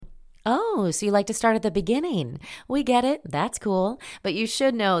Oh, so you like to start at the beginning. We get it. That's cool. But you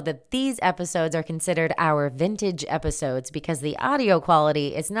should know that these episodes are considered our vintage episodes because the audio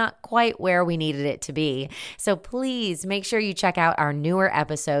quality is not quite where we needed it to be. So please make sure you check out our newer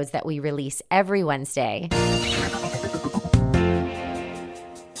episodes that we release every Wednesday.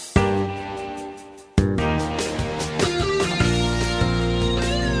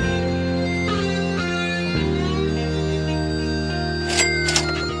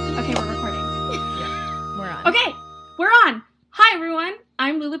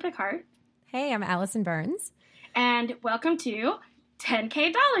 I'm Lulu Picard. Hey, I'm Allison Burns. And welcome to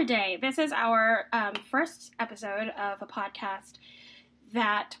 10K Dollar Day. This is our first episode of a podcast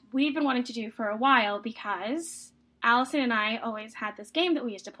that we've been wanting to do for a while because Allison and I always had this game that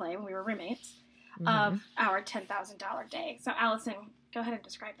we used to play when we were roommates of our $10,000 day. So Allison, go ahead and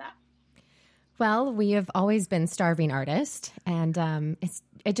describe that. Well, we have always been starving artists, and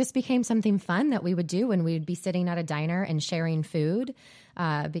it just became something fun that we would do when we would be sitting at a diner and sharing food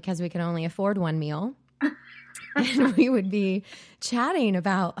because we could only afford one meal. And we would be chatting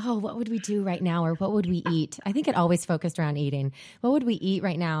about, what would we do right now, or what would we eat? I think it always focused around eating. What would we eat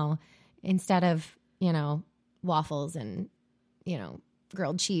right now instead of, waffles and,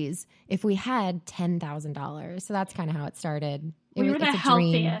 grilled cheese if we had $10,000? So that's kind of how it started. We were the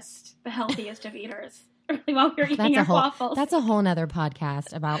healthiest of eaters while we were eating our waffles. That's a whole nother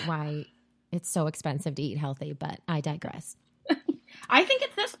podcast about why it's so expensive to eat healthy, but I digress. I think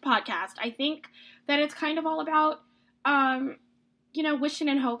it's this podcast. I think that it's kind of all about, wishing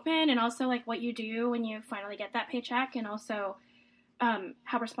and hoping, and also like what you do when you finally get that paycheck, and also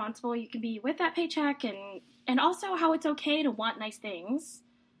how responsible you can be with that paycheck, and also how it's okay to want nice things.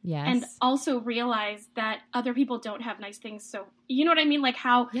 Yes. And also realize that other people don't have nice things. So, you know what I mean? Like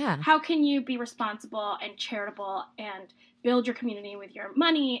how can you be responsible and charitable and build your community with your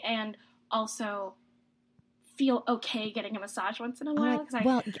money and also feel okay getting a massage once in a while?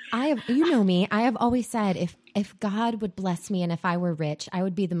 I have, me, I have always said if God would bless me and if I were rich, I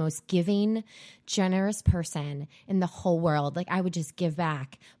would be the most giving, generous person in the whole world. Like I would just give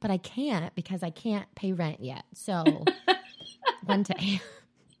back, but I can't because I can't pay rent yet. So one day.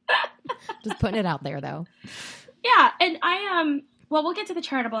 Just putting it out there, though. Yeah, and we'll get to the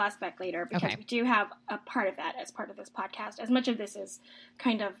charitable aspect later because we do have a part of that as part of this podcast. As much of this is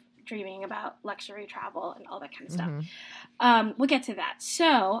kind of dreaming about luxury travel and all that kind of stuff. We'll get to that.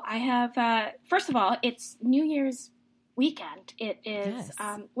 So I have, first of all, it's New Year's weekend. It is,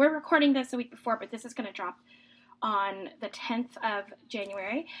 we're recording this a week before, but this is going to drop on the 10th of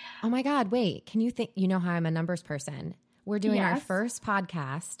January. Oh my God, wait. Can you think, how I'm a numbers person? We're doing our first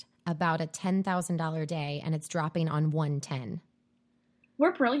podcast about a $10,000 day, and it's dropping on 1/10.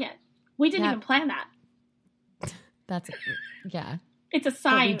 We're brilliant. We didn't even plan that. It's a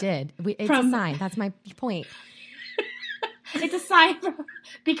sign. But we did. It's a sign. That's my point. It's a sign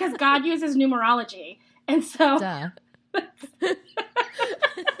because God uses numerology, and so it's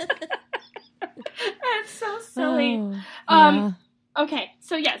so silly. Okay,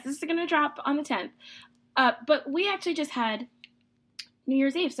 so yes, this is going to drop on the 10th. But we actually just had New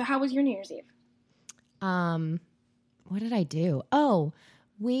Year's Eve. So how was your New Year's Eve? What did I do? Oh,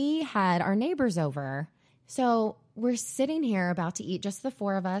 we had our neighbors over. So we're sitting here about to eat, just the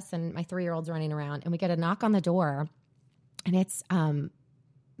four of us, and my 3-year-old's running around, and we get a knock on the door, and it's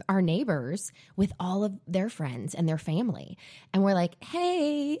our neighbors with all of their friends and their family. And we're like,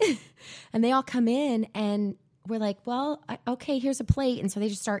 hey, and they all come in, and we're like, well, okay, here's a plate. And so they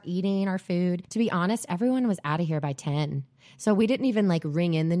just start eating our food. To be honest, everyone was out of here by 10. So we didn't even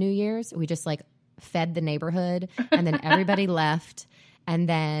ring in the New Year's. We just fed the neighborhood, and then everybody left. And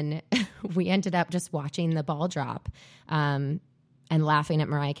then we ended up just watching the ball drop and laughing at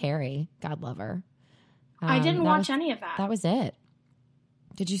Mariah Carey. God love her. I didn't watch any of that. That was it.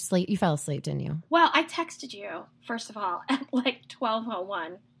 Did you sleep? You fell asleep, didn't you? Well, I texted you, first of all, at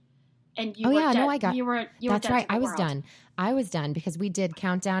 12:01. And you I got. You were That's dead right. to the world. Done. I was done because we did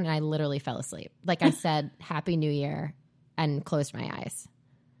countdown, and I literally fell asleep. Like I said, Happy New Year, and closed my eyes.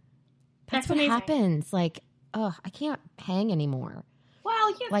 That's what amazing. Happens. I can't hang anymore.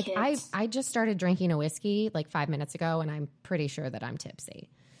 Well, you have kids. I just started drinking a whiskey 5 minutes ago, and I'm pretty sure that I'm tipsy.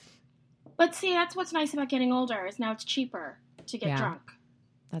 But see, that's what's nice about getting older is now it's cheaper to get drunk.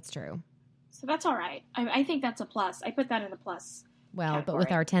 That's true. So that's all right. I think that's a plus. I put that in the plus. Well, category. But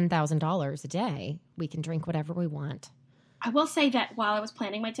with our $10,000 a day, we can drink whatever we want. I will say that while I was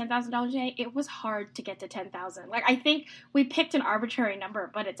planning my $10,000 a day, it was hard to get to 10,000. I think we picked an arbitrary number,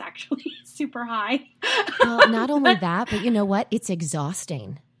 but it's actually super high. Well, not only that, but you know what? It's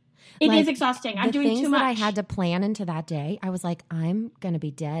exhausting. It is exhausting. I'm doing too much. The things that I had to plan into that day, I was like, I'm going to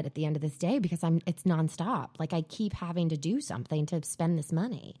be dead at the end of this day because it's nonstop. Like I keep having to do something to spend this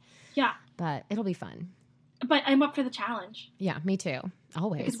money. Yeah. But it'll be fun. But I'm up for the challenge. Yeah, me too.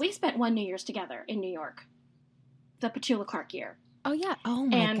 Always. Because we spent one New Year's together in New York. The Petula Clark year. Oh, yeah. Oh,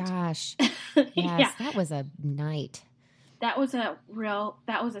 my gosh. Yes, yeah. That was a night. That was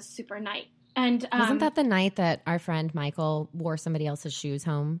a super night. And wasn't that the night that our friend Michael wore somebody else's shoes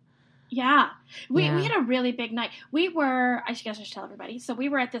home? Yeah. We had a really big night. I should tell everybody. So we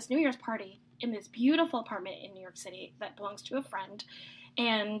were at this New Year's party in this beautiful apartment in New York City that belongs to a friend.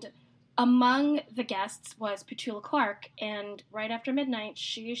 And among the guests was Petula Clark. And right after midnight,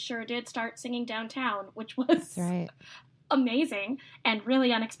 she sure did start singing Downtown, which was amazing and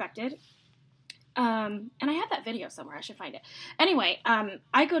really unexpected. And I have that video somewhere. I should find it. Anyway,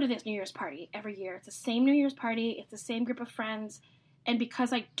 I go to this New Year's party every year. It's the same New Year's party. It's the same group of friends. And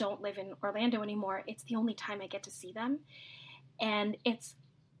because I don't live in Orlando anymore, it's the only time I get to see them. And it's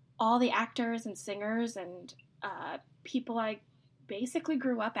all the actors and singers and people I basically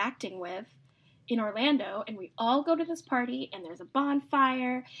grew up acting with in Orlando. And we all go to this party, and there's a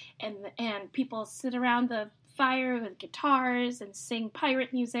bonfire, and people sit around the fire with guitars and sing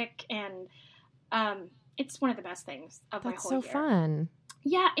pirate music, and it's one of the best things of my whole year. That's so fun.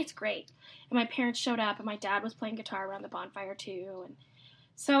 Yeah, it's great. And my parents showed up, and my dad was playing guitar around the bonfire too, and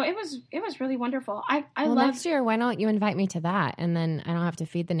so it was really wonderful. I love. Next year, why don't you invite me to that, and then I don't have to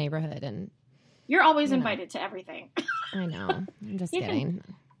feed the neighborhood. And you're always invited to everything. I know. I'm just kidding.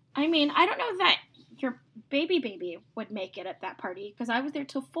 I mean, I don't know that your baby would make it at that party because I was there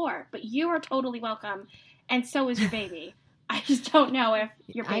till 4. But you are totally welcome, and so is your baby. I just don't know if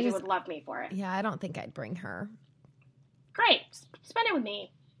your baby would love me for it. Yeah, I don't think I'd bring her. Great. Spend it with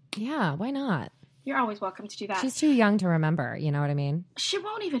me. Yeah, why not? You're always welcome to do that. She's too young to remember, you know what I mean? She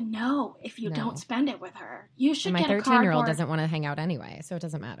won't even know if you don't spend it with her. You should get a cardboard. My 13-year-old doesn't want to hang out anyway, so it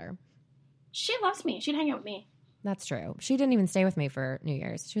doesn't matter. She loves me. She'd hang out with me. That's true. She didn't even stay with me for New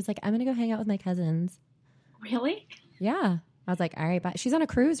Year's. She was like, I'm going to go hang out with my cousins. Really? Yeah. I was like, all right, bye. She's on a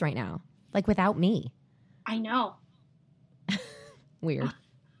cruise right now, like without me. I know. Weird.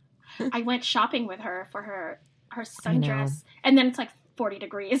 I went shopping with her for her sundress, and then it's like 40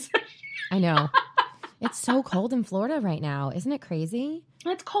 degrees. I know. It's so cold in Florida right now. Isn't it crazy?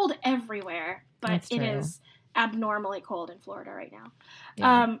 It's cold everywhere, but it is abnormally cold in Florida right now.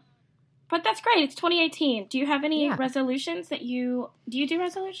 Yeah. But that's great. It's 2018. Do you have any resolutions do you do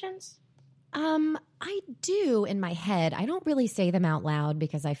resolutions? I do in my head. I don't really say them out loud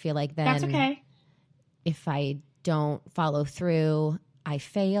because I feel like then that's okay. If I don't follow through, I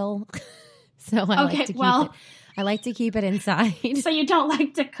fail. So I like to keep it inside. So you don't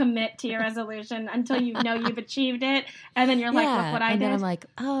like to commit to your resolution until you know you've achieved it, and then you're like, look what I did. And then I'm like,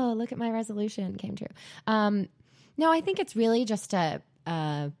 oh, look at my resolution came true. No, I think it's really just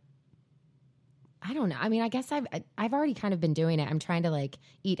I don't know. I mean, I guess I've already kind of been doing it. I'm trying to like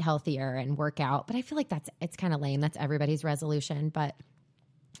eat healthier and work out, but I feel like it's kind of lame. That's everybody's resolution, but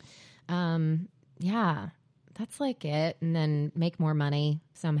yeah, that's like it. And then make more money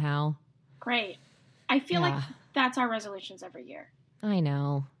somehow. Great. I feel like that's our resolutions every year. I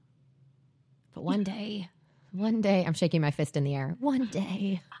know. But one day, I'm shaking my fist in the air. One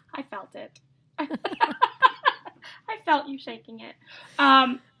day. I felt it. I felt you shaking it.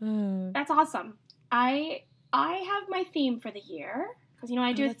 That's awesome. I have my theme for the year because,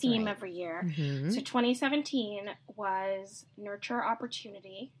 I do a theme every year. Mm-hmm. So 2017 was Nurture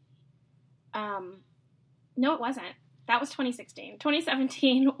Opportunity. No, it wasn't. That was 2016.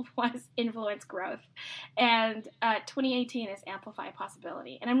 2017 was Influence Growth. And 2018 is Amplify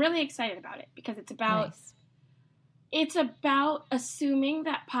Possibility. And I'm really excited about it because it's about assuming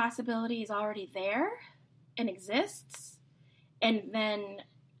that possibility is already there and exists and then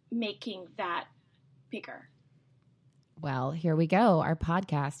making that bigger. Well, here we go. Our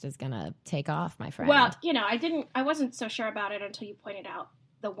podcast is going to take off, my friend. Well, I wasn't so sure about it until you pointed out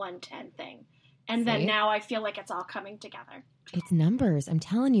the 110 thing. And then now I feel like it's all coming together. It's numbers. I'm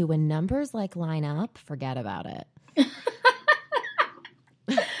telling you, when numbers like line up, forget about it.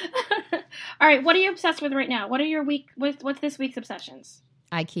 All right. What are you obsessed with right now? What are what's this week's obsessions?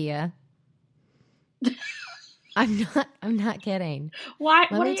 IKEA. I'm not kidding. Why?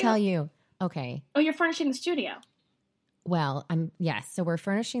 Let me tell you. Okay. Oh, you're furnishing the studio. Well, so we're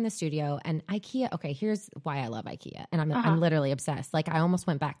furnishing the studio and IKEA. Okay, here's why I love IKEA. And I'm literally obsessed. Like I almost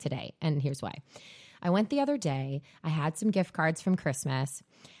went back today. And here's why. I went the other day. I had some gift cards from Christmas.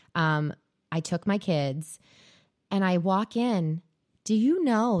 I took my kids and I walk in. Do you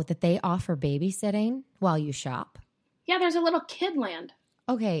know that they offer babysitting while you shop? Yeah, there's a little kid land.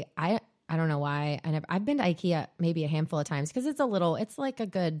 Okay, I don't know why. I've been to IKEA maybe a handful of times because it's like a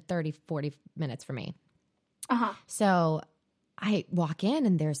good 30, 40 minutes for me. Uh-huh. So I walk in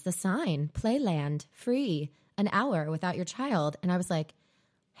and there's the sign, Playland, free, an hour without your child. And I was like,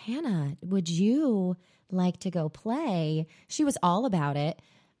 Hannah, would you like to go play? She was all about it.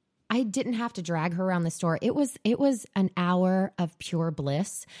 I didn't have to drag her around the store. It was an hour of pure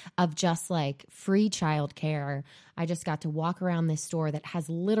bliss of just like free childcare. I just got to walk around this store that has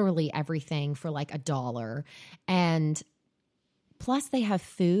literally everything for like $1. And plus they have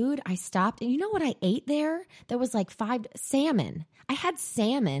food. I stopped and you know what I ate there? There was like salmon. I had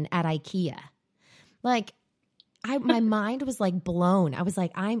salmon at IKEA. Like my mind was like blown. I was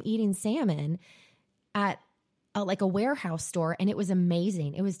like, I'm eating salmon at like a warehouse store, and it was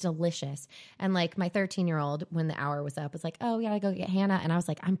amazing. It was delicious. And like my 13-year-old, when the hour was up, was like, oh, yeah, I go get Hannah. And I was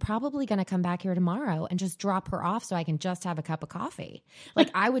like, I'm probably going to come back here tomorrow and just drop her off so I can just have a cup of coffee. Like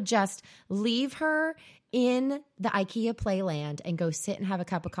I would just leave her in the IKEA Playland and go sit and have a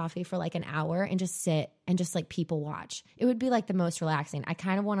cup of coffee for like an hour and just sit and just like people watch. It would be like the most relaxing. I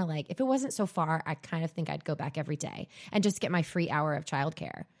kind of want to like, if it wasn't so far, I kind of think I'd go back every day and just get my free hour of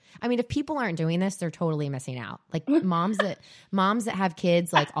childcare. I mean, if people aren't doing this, they're totally missing out. Like moms that have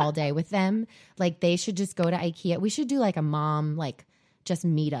kids like all day with them, like they should just go to IKEA. We should do like a mom, like just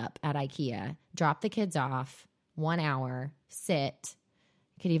meet up at IKEA, drop the kids off 1 hour, sit.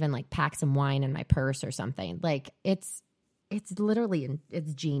 Could even like pack some wine in my purse or something. Like it's literally,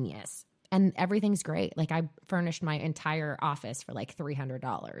 it's genius. And everything's great. Like I furnished my entire office for like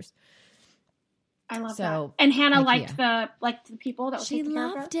 $300. I love that. And Hannah liked the people that were She taking care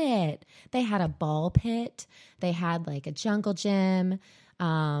of her? loved it. They had a ball pit. They had like a jungle gym.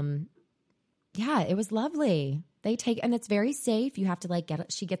 Yeah, it was lovely. And it's very safe. You have to like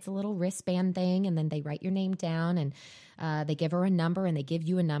she gets a little wristband thing and then they write your name down and they give her a number and they give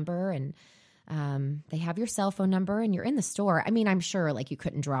you a number and they have your cell phone number and you're in the store. I mean, I'm sure like you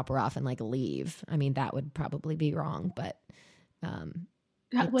couldn't drop her off and like leave. I mean, that would probably be wrong, but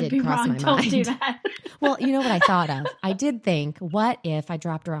that would be wrong. Don't do that. Well, you know what I thought of? I did think, what if I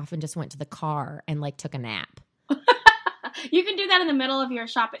dropped her off and just went to the car and like took a nap? You can do that in the middle of your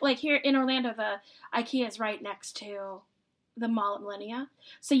shopping. Like here in Orlando, the IKEA is right next to the Mall at Millennia.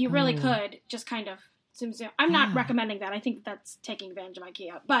 So you really could just kind of zoom. I'm not recommending that. I think that's taking advantage of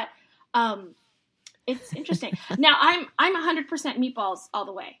IKEA. But it's interesting. Now, I'm 100% meatballs all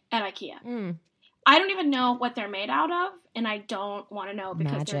the way at IKEA. I don't even know what they're made out of, and I don't want to know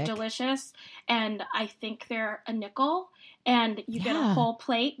because they're delicious. And I think they're a nickel. And you get a whole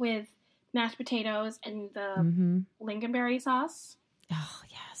plate with mashed potatoes and the lingonberry sauce. Oh,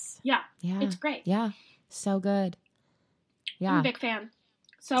 yes. Yeah. It's great. Yeah. So good. Yeah. I'm a big fan.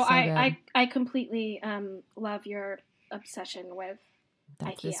 So I completely love your obsession with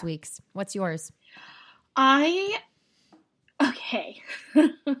That's IKEA. This week's. What's yours? Okay.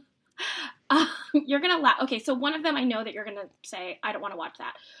 You're going to laugh. Okay, so one of them I know that you're going to say, I don't want to watch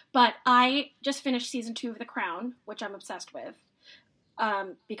that. But I just finished season 2 of The Crown, which I'm obsessed with.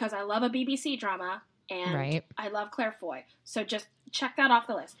 Because I love a BBC drama and I love Claire Foy. So just check that off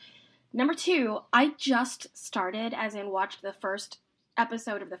the list. Number 2, I just started, as in watched the first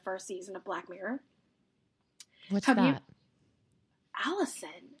episode of the first season of Black Mirror. What's that? Allison,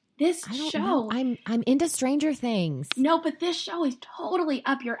 this show. Know. I'm into Stranger Things. No, but this show is totally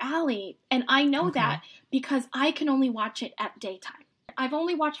up your alley. And I know that because I can only watch it at daytime. I've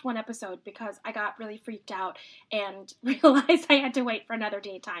only watched one episode because I got really freaked out and realized I had to wait for another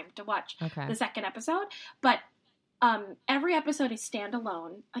daytime to watch the second episode. But every episode is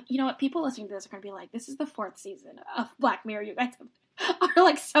standalone. You know what? People listening to this are going to be like, this is the 4th season of Black Mirror. You guys are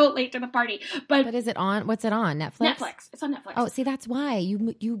like so late to the party. But is it on? What's it on? Netflix? Netflix. It's on Netflix. Oh, see, that's why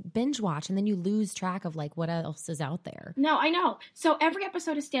you binge watch and then you lose track of like what else is out there. No, I know. So every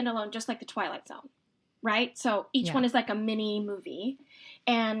episode is standalone, just like the Twilight Zone. Right? So each one is like a mini movie.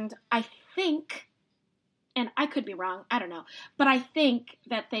 And I think, and I could be wrong, I don't know, but I think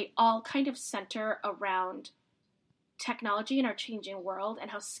that they all kind of center around technology in our changing world and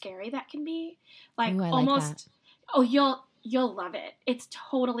how scary that can be. Like almost, you'll love it. It's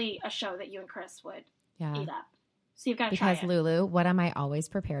totally a show that you and Chris would eat up. So you've got to try it. Because Lulu, what am I always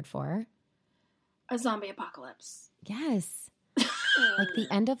prepared for? A zombie apocalypse. Yes. Like the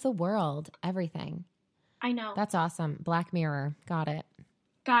end of the world, everything. I know. That's awesome. Black Mirror. Got it.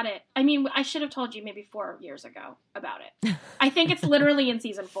 I mean, I should have told you maybe 4 years ago about it. I think it's literally in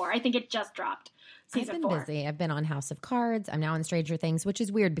season 4. I think it just dropped season 4. I've been busy. I've been on House of Cards. I'm now on Stranger Things, which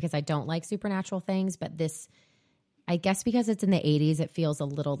is weird because I don't like supernatural things. But this, I guess because it's in the 80s, it feels a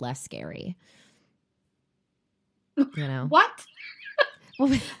little less scary. You know? What?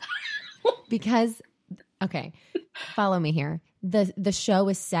 Because, okay, follow me here. The show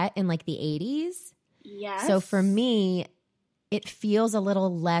is set in like the 80s. Yes. So for me, it feels a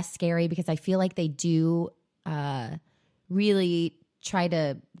little less scary because I feel like they do really try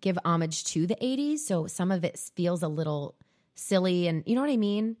to give homage to the 80s. So some of it feels a little silly, and you know what I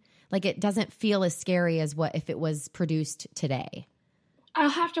mean? Like it doesn't feel as scary as what if it was produced today. I'll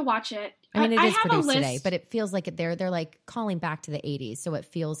have to watch it. I mean, it is produced today, but it feels like they're like calling back to the 80s. So it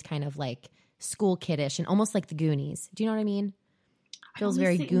feels kind of like school kiddish and almost like the Goonies. Do you know what I mean? Feels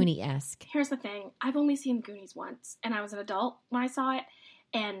very Goonie-esque. Here's the thing. I've only seen Goonies once, and I was an adult when I saw it,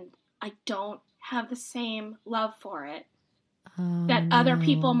 and I don't have the same love for it that other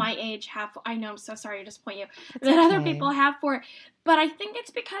people my age have. I know, I'm so sorry to disappoint you. Other people have for it. But I think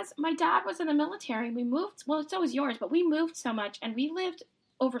it's because my dad was in the military. We moved, well, so was yours, but we moved so much, and we lived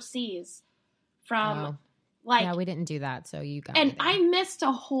overseas from... Like, yeah, we didn't do that, so you got and I missed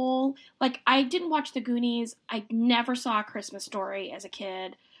a whole, like, I didn't watch the Goonies. I never saw A Christmas Story as a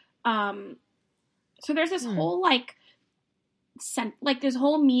kid. So there's this whole, like this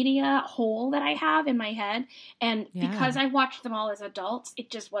whole media hole that I have in my head. And because I watched them all as adults,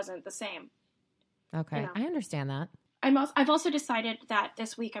 it just wasn't the same. Okay, you know? I understand that. I've also decided that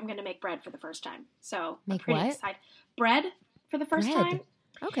this week I'm going to make bread for the first time. So make I'm pretty excited. Bread for the first time.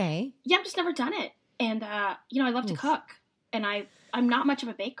 Okay. Yeah, I've just never done it. And, you know, I love to cook, and I'm not much of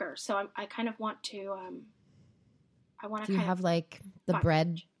a baker, so I kind of want to, Do you have, like, the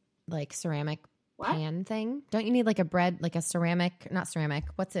bread, like, ceramic pan thing? Don't you need, like, a bread, like a ceramic, not ceramic,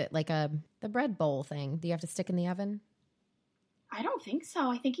 what's it, like the bread bowl thing? Do you have to stick in the oven? I don't think so.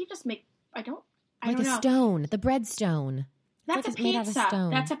 I think you just make, I don't know. Stone, the bread stone. That's like a pizza.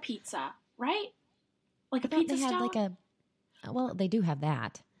 That's a pizza, right? Like a pizza stone? Well, they do have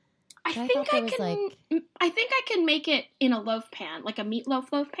that. I think I can make it in a loaf pan, like a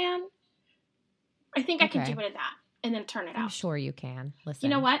meatloaf loaf pan. I think I can do it in that and then turn it out. I'm sure you can. Listen.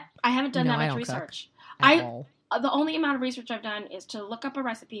 You know what? I haven't done that much research. The only amount of research I've done is to look up a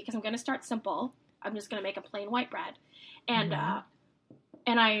recipe because I'm going to start simple. I'm just going to make a plain white bread. And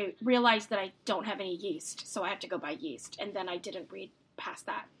and I realized that I don't have any yeast, so I have to go buy yeast. And then I didn't read past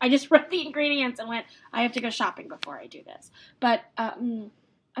that. I just read the ingredients and went, I have to go shopping before I do this. But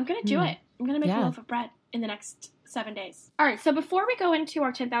I'm going to do it. I'm going to make a loaf of bread in the next 7 days. All right. So before we go into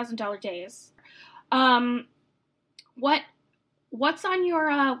our $10,000 days, what's on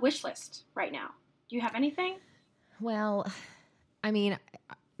your wish list right now? Do you have anything? Well, I mean,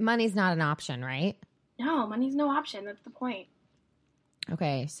 money's not an option, right? No, money's no option. That's the point.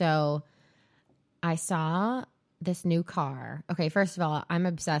 Okay. So I saw this new car. Okay, first of all, I'm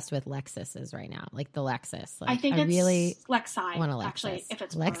obsessed with Lexuses right now, like the Lexus. Like, I think it's really Lexi. Want a Lexus. Actually, if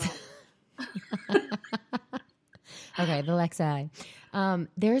it's Okay, the Lexi.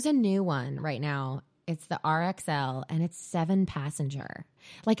 There's a new one right now. It's the RXL, and it's 7-passenger.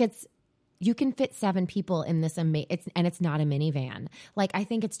 Like you can fit 7 people in this. And it's not a minivan. Like I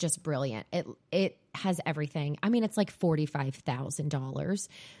think it's just brilliant. It has everything. I mean, it's like $45,000,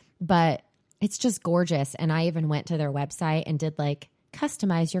 but it's just gorgeous. And I even went to their website and did like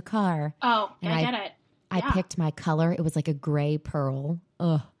customize your car. Oh, and I get it. I picked my color. It was like a gray pearl.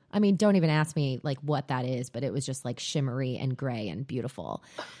 Ugh. I mean, don't even ask me like what that is, but it was just like shimmery and gray and beautiful.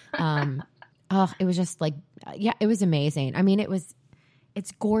 It was just like, it was amazing. I mean,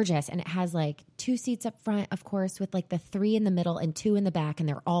 it's gorgeous. And it has like 2 seats up front, of course, with like the 3 in the middle and 2 in the back. And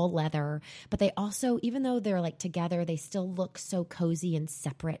they're all leather, but they also, even though they're like together, they still look so cozy and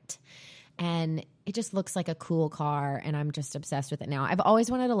separate. And it just looks like a cool car, and I'm just obsessed with it now. I've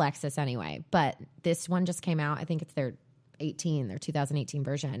always wanted a Lexus anyway, but this one just came out. I think it's their 2018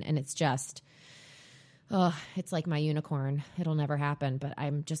 version, and it's just, it's like my unicorn. It'll never happen, but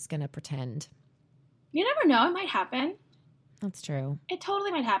I'm just going to pretend. You never know. It might happen. That's true. It totally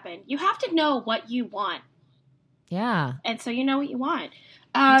might happen. You have to know what you want. Yeah. And so you know what you want.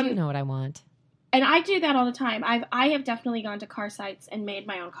 I do know what I want. And I do that all the time. I have definitely gone to car sites and made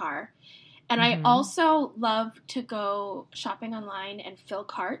my own car. And I also love to go shopping online and fill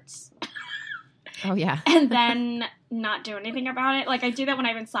carts. Oh, yeah. And then not do anything about it. Like, I do that when I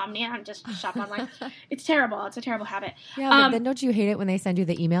have insomnia and just shop online. It's terrible. It's a terrible habit. Yeah, but then don't you hate it when they send you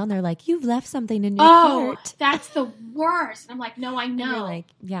the email and they're like, you've left something in your cart? That's the worst. I'm like, no, I know. And you're like,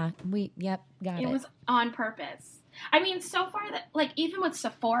 yeah, got it. It was on purpose. I mean, so far, that like, even with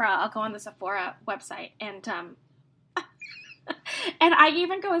Sephora, I'll go on the Sephora website and and I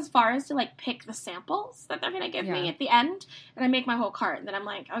even go as far as to like pick the samples that they're going to give me at the end, and I make my whole cart, and then I'm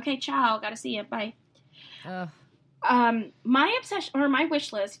like, okay, ciao, gotta see you, bye. My obsession or my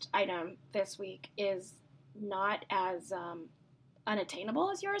wish list item this week is not as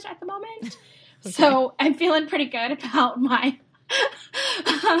unattainable as yours at the moment. Okay. So I'm feeling pretty good about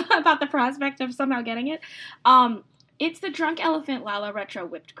about the prospect of somehow getting it. It's the Drunk Elephant Lala Retro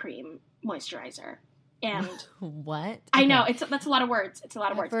Whipped Cream Moisturizer. And what? Okay. I know that's a lot of words. It's a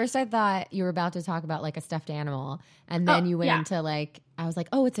lot of words. At first, I thought you were about to talk about like a stuffed animal, and then you went into like I was like,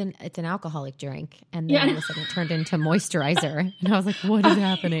 oh, it's an alcoholic drink, and then all of a sudden it turned into moisturizer, and I was like, what is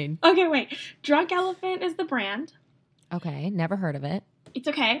happening? Okay, wait. Drunk Elephant is the brand. Okay, never heard of it. It's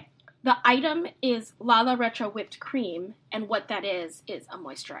okay. The item is Lala Retro Whipped Cream, and what that is a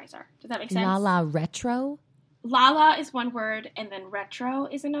moisturizer. Does that make sense? Lala Retro. Lala is one word, and then retro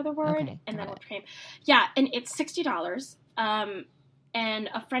is another word, and then whipped cream. Yeah, and it's $60. And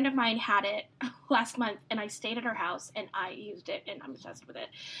a friend of mine had it last month, and I stayed at her house, and I used it, and I'm obsessed with it.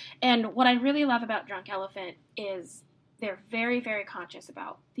 And what I really love about Drunk Elephant is they're very, very conscious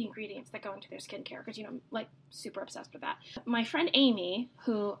about the ingredients that go into their skincare, because, I'm, like, super obsessed with that. My friend Amy,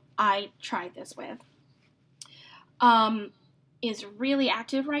 who I tried this with, is really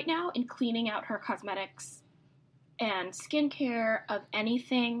active right now in cleaning out her cosmetics and skincare of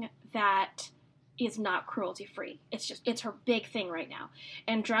anything that is not cruelty-free. It's her big thing right now.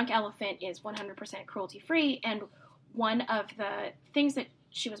 And Drunk Elephant is 100% cruelty-free. And one of the things that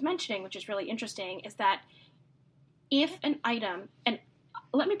she was mentioning, which is really interesting, is that if an item, and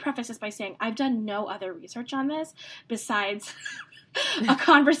let me preface this by saying I've done no other research on this besides a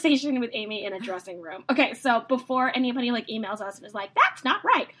conversation with Amy in a dressing room. Okay, so before anybody like emails us and is like, that's not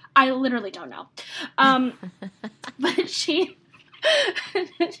right, I literally don't know. But she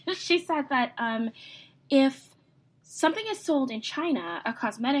said that if something is sold in China, a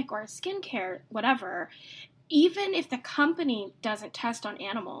cosmetic or a skincare, whatever, even if the company doesn't test on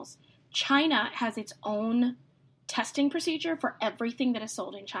animals, China has its own testing procedure for everything that is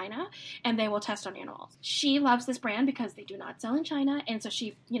sold in China, and they will test on animals. She loves this brand because they do not sell in China, and so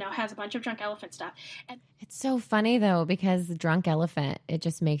she, has a bunch of Drunk Elephant stuff. And it's so funny though, because Drunk Elephant, it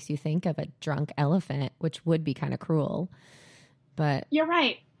just makes you think of a drunk elephant, which would be kind of cruel. But you're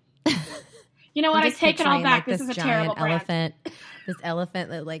right. You know what? I take it all back. Like this is a terrible elephant. This elephant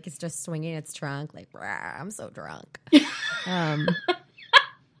that like is just swinging its trunk, like I'm so drunk.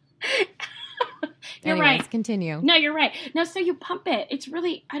 You're Anyways, right. Continue. No, you're right. No, so you pump it. It's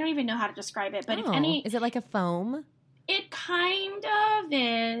really, I don't even know how to describe it, but is it like a foam? It kind of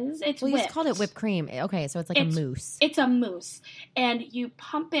is. It's you whipped. just called it whipped cream. Okay, so it's like a mousse. It's a mousse, and you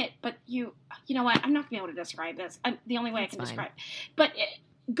pump it, but you know what? I'm not going to be able to describe this. The only way I can describe it. But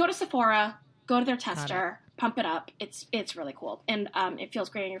go to Sephora, go to their tester, pump it up. It's really cool, and it feels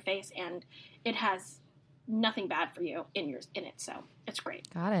great on your face, and it has nothing bad for you in it, so it's great.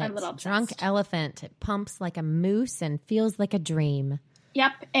 Got it. I'm a little obsessed. Drunk Elephant. It pumps like a mousse and feels like a dream.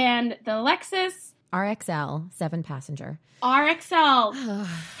 Yep, and the Lexus RXL 7-passenger. RXL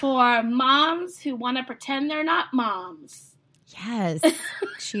for moms who want to pretend they're not moms. Yes.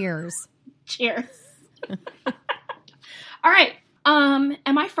 Cheers. Cheers. All right. Am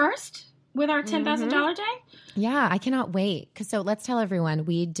I first with our $10,000 day? Yeah, I cannot wait. So let's tell everyone,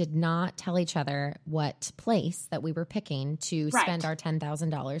 we did not tell each other what place that we were picking to spend our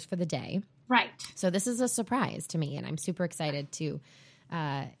 $10,000 for the day. Right. So this is a surprise to me, and I'm super excited to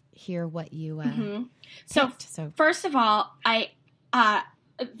hear what you picked. So first of all,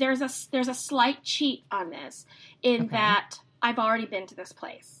 there's a slight cheat on this in that I've already been to this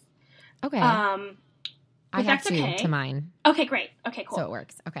place. Okay. I have to mine. Okay, great. Okay, cool. So it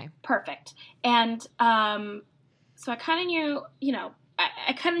works. Okay. Perfect. And so I kind of knew,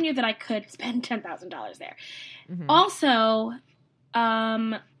 I kind of knew that I could spend $10,000 there. Mm-hmm. Also,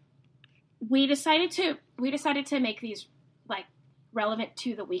 we decided to make these like relevant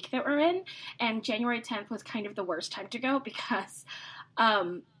to the week that we're in, and January 10th was kind of the worst time to go because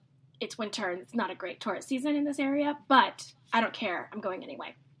it's winter and it's not a great tourist season in this area, but I don't care. I'm going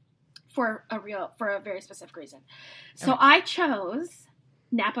anyway. For a very specific reason. So I chose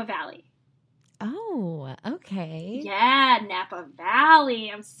Napa Valley. Oh, okay. Yeah, Napa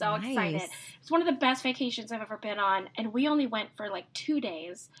Valley. I'm so excited. It's one of the best vacations I've ever been on, and we only went for like 2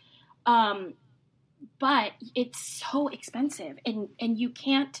 days. But it's so expensive, and you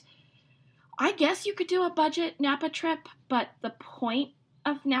can't, I guess you could do a budget Napa trip, but the point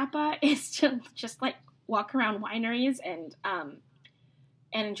of Napa is to just like walk around wineries and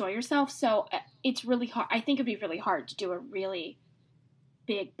enjoy yourself. So it's really hard. I think it'd be really hard to do a really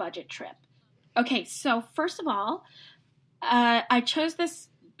big budget trip. Okay, so first of all, I chose this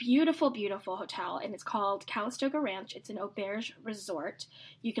beautiful, beautiful hotel, and it's called Calistoga Ranch. It's an auberge resort.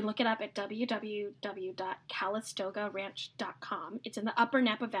 You can look it up at www.calistogaranch.com. It's in the upper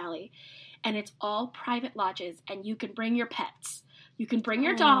Napa Valley, and it's all private lodges, and you can bring your pets. You can bring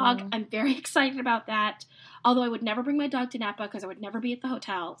your dog. I'm very excited about that. Although I would never bring my dog to Napa because I would never be at the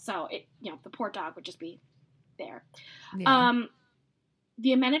hotel. So, the poor dog would just be there. Yeah.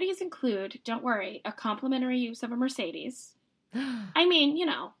 The amenities include, don't worry, a complimentary use of a Mercedes. I mean,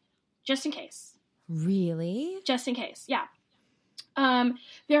 just in case. Really? Just in case, yeah.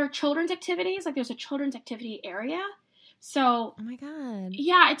 There are children's activities. Like, there's a children's activity area. So, oh my God.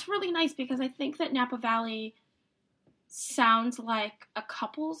 Yeah, it's really nice because I think that Napa Valley sounds like a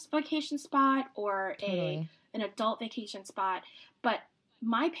couple's vacation spot or an adult vacation spot. But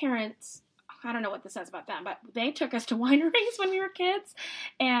my parents, I don't know what this says about them, but they took us to wineries when we were kids,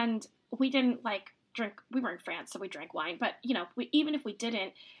 and we didn't drink. We were in France, so we drank wine. But even if we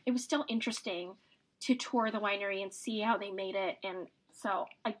didn't, it was still interesting to tour the winery and see how they made it. And so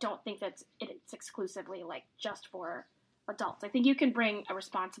I don't think that it's exclusively just for adults. I think you can bring a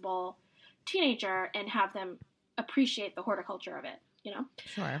responsible teenager and have them appreciate the horticulture of it.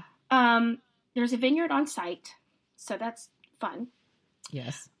 Sure. There's a vineyard on site, so that's fun.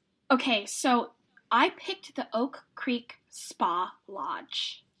 Yes. Okay, so I picked the Oak Creek Spa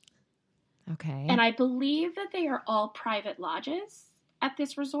Lodge. Okay. And I believe that they are all private lodges at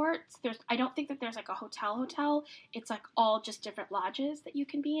this resort. I don't think that there's a hotel. It's all just different lodges that you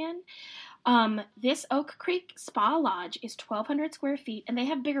can be in. This Oak Creek Spa Lodge is 1,200 square feet, and they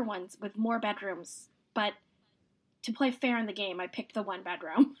have bigger ones with more bedrooms. But to play fair in the game, I picked the one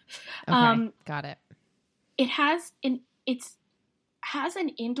bedroom. Okay, got it. It has an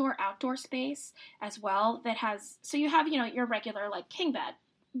indoor-outdoor space as well that has, so you have, your regular, king bed,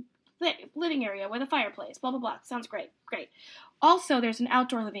 living area with a fireplace, blah, blah, blah. Sounds great. Great. Also, there's an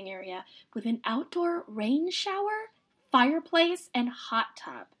outdoor living area with an outdoor rain shower, fireplace, and hot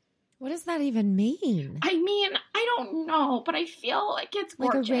tub. What does that even mean? I mean, I don't know, but I feel like it's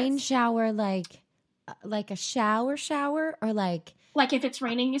gorgeous. Like a rain shower, like a shower, or like if it's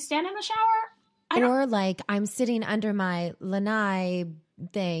raining, you stand in the shower? Or I'm sitting under my lanai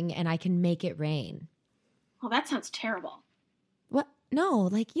thing and I can make it rain. Well, that sounds terrible. What? No,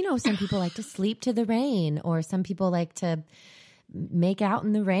 some people like to sleep to the rain, or some people like to make out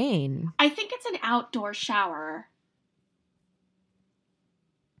in the rain. I think it's an outdoor shower.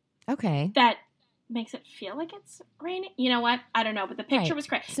 Okay. That makes it feel like it's raining. You know what? I don't know, but the picture was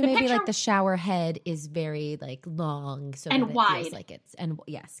great. So maybe the shower head is very long, so and that it wide. Feels like it's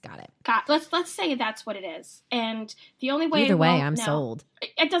yes, got it. Let's say that's what it is. And the only way either way, I'm sold.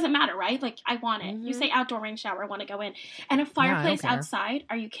 It doesn't matter, right? I want it. Mm-hmm. You say outdoor rain shower, I want to go in. And a fireplace outside.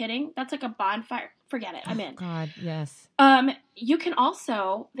 Are you kidding? That's like a bonfire. Forget it. I'm in. God, yes. You can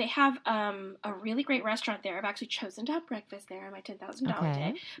also, they have a really great restaurant there. I've actually chosen to have breakfast there on my $10,000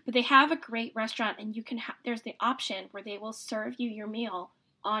 day. But they have a great restaurant, and you can there's the option where they will serve you your meal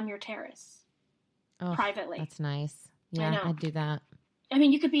on your terrace privately. That's nice. Yeah, I'd do that. I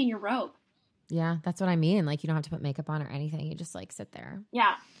mean, you could be in your robe. Yeah, that's what I mean. You don't have to put makeup on or anything. You just sit there.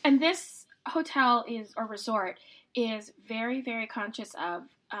 Yeah. And this hotel resort is very, very conscious of,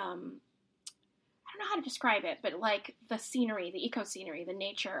 I don't know how to describe it, but the scenery, the eco scenery, the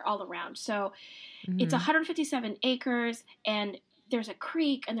nature all around. So It's 157 acres, and there's a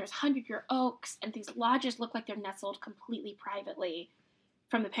creek, and there's 100-year oaks, and these lodges look like they're nestled completely privately,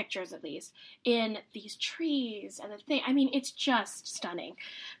 from the pictures at least, in these trees and the thing. I mean, it's just stunning.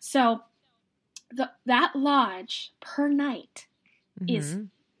 So that lodge per night is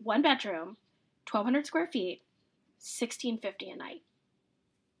one bedroom, 1,200 square feet, $1,650 a night.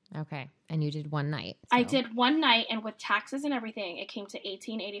 Okay, and you did one night. So. I did one night, and with taxes and everything, it came to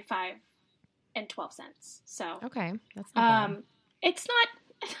 $18.85 and 12 cents. So okay, that's not bad. It's not.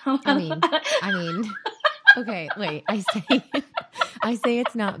 I mean. Okay, wait. I say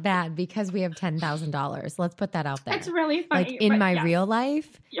it's not bad because we have $10,000. Let's put that out there. It's really funny. In my real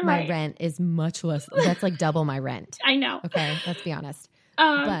life, my right. rent is much less. That's double my rent. I know. Okay, let's be honest.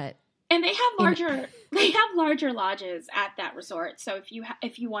 And they have larger lodges at that resort. So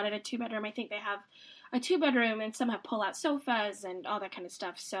if you wanted a 2-bedroom, I think they have a 2-bedroom, and some have pull-out sofas and all that kind of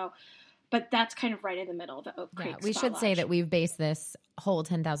stuff. So, but that's kind of right in the middle of the Oak Creek. We should say that we've based this whole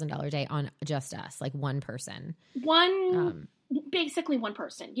 $10,000 day on just us, one person. Basically one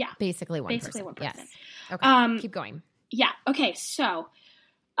person. Yeah. Basically one person. Yes. Okay. Keep going. Yeah. Okay. So,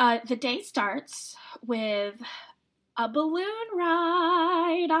 the day starts with a balloon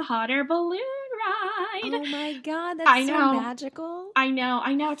ride, a hot air balloon ride. Oh my God, that's so magical. I know,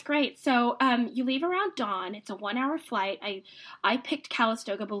 it's great. So you leave around dawn. It's a 1-hour flight. I picked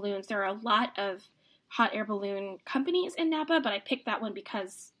Calistoga Balloons. There are a lot of hot air balloon companies in Napa, but I picked that one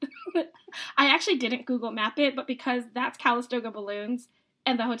because I actually didn't Google map it, but because that's Calistoga Balloons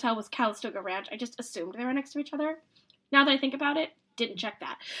and the hotel was Calistoga Ranch, I just assumed they were next to each other. Now that I think about it, didn't check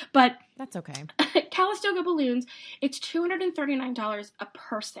that. But that's okay. Calistoga balloons, it's $239 a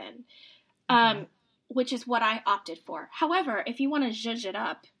person, which is what I opted for. However, if you want to zhuzh it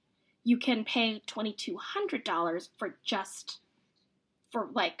up, you can pay $2,200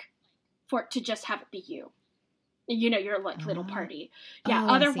 for to just have it be you. You know, your like little party. Yeah.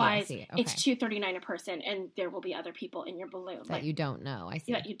 Otherwise, I see. Okay. It's $239 a person, and there will be other people in your balloon that you don't know. I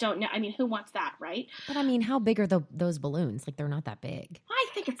see. That you don't know. I mean, who wants that, right? But I mean, how big are those balloons? Like, they're not that big. I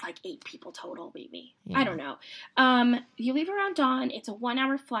think it's like 8 people total, maybe. Yeah. I don't know. You leave around dawn. It's a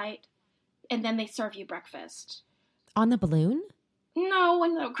 1-hour flight, and then they serve you breakfast on the balloon. No,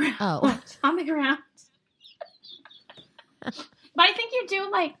 on the ground. Oh, on the ground. But I think you do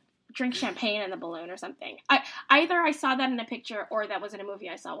like drink champagne in the balloon or something. Either I saw that in a picture or that was in a movie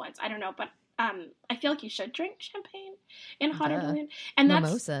I saw once. I don't know, but I feel like you should drink champagne in a hot air balloon. And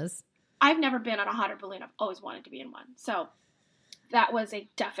mimosas. I've never been on a hot air balloon. I've always wanted to be in one. So that was a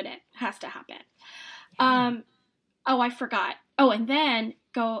definite has to happen. Yeah. I forgot. I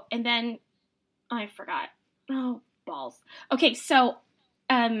forgot. Oh, balls. Okay, so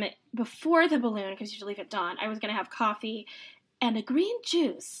before the balloon, because you should leave at dawn, I was going to have coffee and a green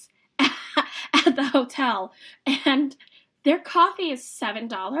juice at the hotel, and their coffee is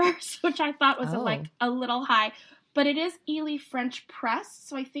 $7, which I thought was like a little high, but it is Ely French press,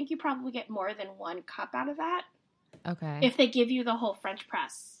 so I think you probably get more than 1 cup out of that. Okay. If they give you the whole French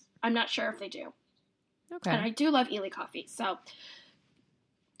press. I'm not sure if they do. Okay. And I do love Ely coffee, so.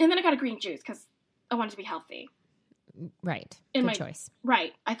 And then I got a green juice because I wanted to be healthy. Right. Good choice.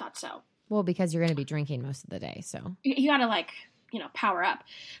 Right. I thought so. Well, because you're going to be drinking most of the day, so. You got to power up.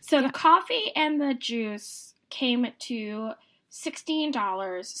 So the coffee and the juice came to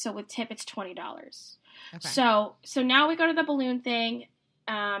 $16. So with tip, it's $20. Okay. So now we go to the balloon thing.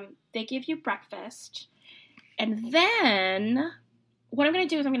 They give you breakfast. And then what I'm going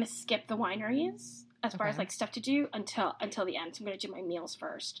to do is I'm going to skip the wineries as far as like stuff to do until the end. So I'm going to do my meals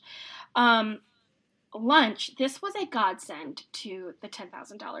first. Lunch, this was a godsend to the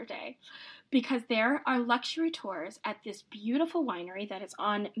 $10,000 day because there are luxury tours at this beautiful winery that is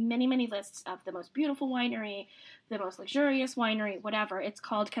on many, many lists of the most beautiful winery, the most luxurious winery, whatever. It's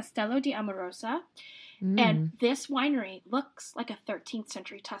called Castello di Amorosa. And this winery looks like a 13th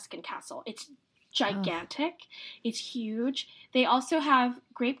century Tuscan castle. It's gigantic. It's huge. They also have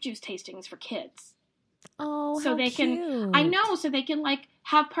grape juice tastings for kids. Oh, so they cute. can, I know, so they can like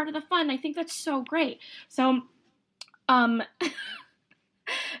have part of the fun. I think that's so great. So,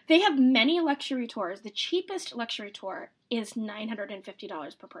 they have many luxury tours. The cheapest luxury tour is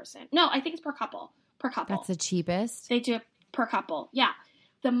 $950 per person. No, I think it's per couple. That's the cheapest? They do it per couple. Yeah.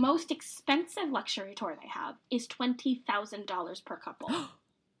 The most expensive luxury tour they have is $20,000 per couple.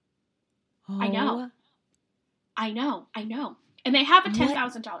 I know. And they have a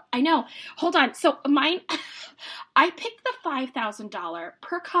 $10,000. I know. Hold on. So mine, I picked the $5,000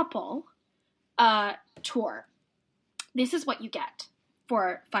 per couple tour. This is what you get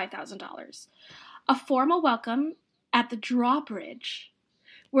for $5,000. A formal welcome at the drawbridge,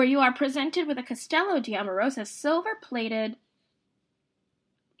 where you are presented with a Castello di Amorosa silver-plated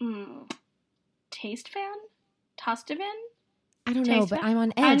taste fan? Tostavan? I don't know, but I'm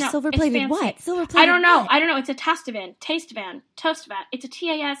on edge. Silver-plated what? Silver-plated I don't know. It's a Tostavan. Toastvan. It's a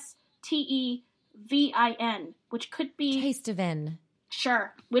Tastevin, which could be... Tastevan.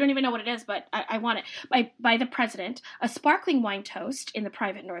 Sure. We don't even know what it is, but I want it. By the president, a sparkling wine toast in the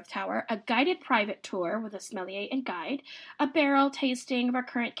private North Tower, a guided private tour with a sommelier and guide, a barrel tasting of our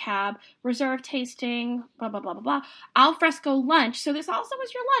current cab, reserve tasting, blah, blah, blah, blah, blah. Al fresco lunch. So this also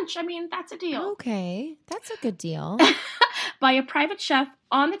was your lunch. I mean, that's a deal. Okay. That's a good deal. By a private chef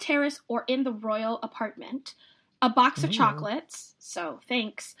on the terrace or in the royal apartment. A box of chocolates. So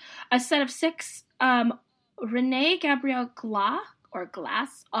thanks. A set of 6 René Gabriel Glass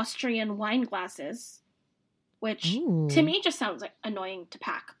Austrian wine glasses, which to me just sounds like annoying to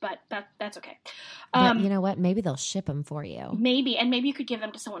pack, but that's okay. But you know what? Maybe they'll ship them for you. Maybe you could give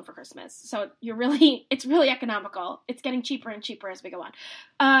them to someone for Christmas. So it's really economical. It's getting cheaper and cheaper as we go on.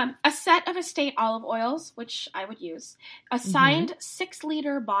 A set of estate olive oils, which I would use. A signed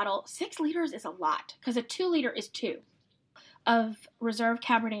 6-liter bottle. 6 liters is a lot because a 2-liter is 2 of Reserve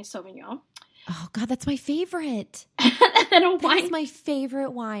Cabernet Sauvignon. Oh, God, that's my favorite. And a wine. That's my favorite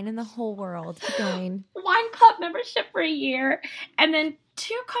wine in the whole world. Keep going. Wine club membership for a year. And then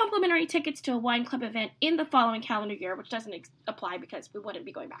 2 complimentary tickets to a wine club event in the following calendar year, which doesn't apply because we wouldn't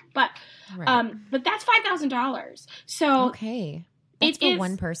be going back. But but that's $5,000. So okay. That's for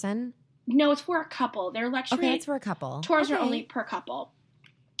one person? No, it's for a couple. They're luxury. Okay, it's for a couple. Tours are only per couple.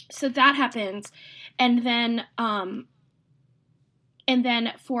 So that happens. And then And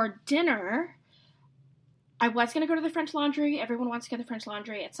then for dinner, I was going to go to the French Laundry. Everyone wants to go to the French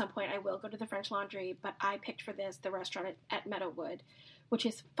Laundry. At some point, I will go to the French Laundry. But I picked for this the restaurant at Meadowood, which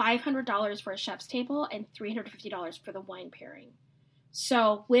is $500 for a chef's table and $350 for the wine pairing.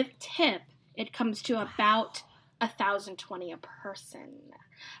 So with tip, it comes to about $1,020 a person.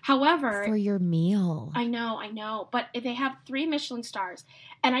 However, for your meal. I know. But they have 3 Michelin stars.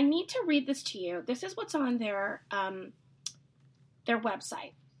 And I need to read this to you. This is what's on their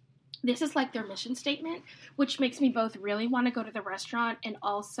website. This is like their mission statement, which makes me both really want to go to the restaurant and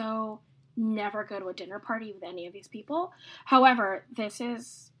also never go to a dinner party with any of these people. However, this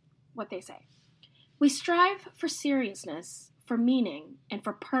is what they say. We strive for seriousness, for meaning, and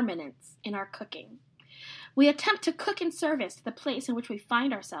for permanence in our cooking. We attempt to cook in service to the place in which we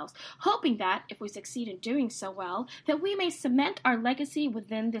find ourselves, hoping that, if we succeed in doing so well, that we may cement our legacy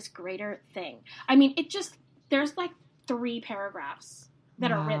within this greater thing. I mean, there's like 3 paragraphs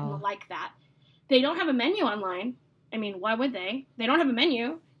that are written like that. They don't have a menu online. I mean, why would they? They don't have a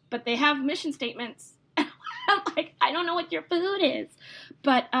menu, but they have mission statements. I'm like, I don't know what your food is.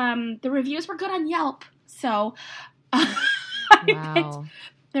 But the reviews were good on Yelp. So I picked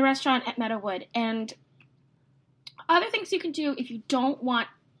the restaurant at Meadowood. And other things you can do if you don't want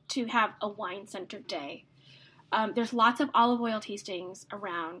to have a wine-centered day. There's lots of olive oil tastings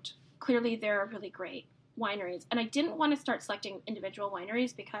around. Clearly, they're really great wineries. And I didn't want to start selecting individual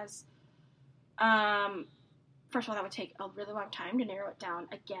wineries because, first of all, that would take a really long time to narrow it down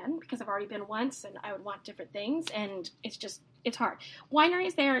again because I've already been once and I would want different things. And it's hard.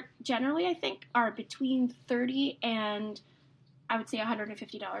 Wineries there generally, I think, are between $30 and I would say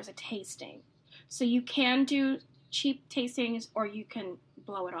 $150 a tasting. So you can do cheap tastings or you can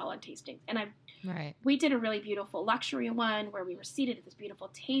blow it all on tastings. And we did a really beautiful luxury one where we were seated at this beautiful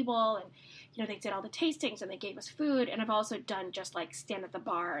table and, they did all the tastings and they gave us food. And I've also done just like stand at the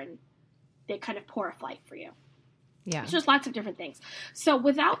bar and they kind of pour a flight for you. Yeah. It's just lots of different things. So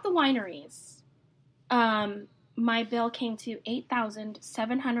without the wineries, my bill came to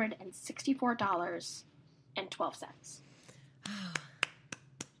 $8,764.12.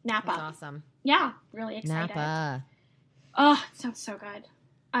 Napa. That's awesome. Yeah, really excited. Napa. Oh, it sounds so good.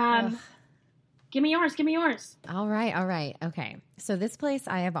 Give me yours. All right. Okay. So this place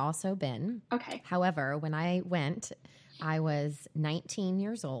I have also been. Okay. However, when I went, I was 19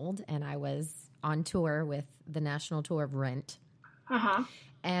 years old and I was on tour with the National Tour of Rent. Uh-huh.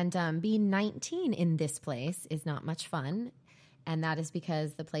 And being 19 in this place is not much fun. And that is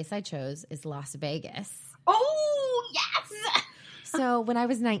because the place I chose is Las Vegas. Oh, yes! So when I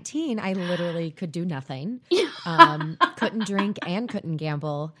was 19, I literally could do nothing. Couldn't drink and couldn't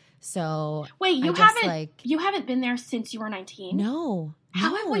gamble. So wait, you haven't been there since you were 19? No.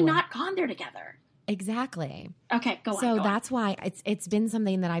 How have we not gone there together? Exactly. Okay, go on. So that's why it's been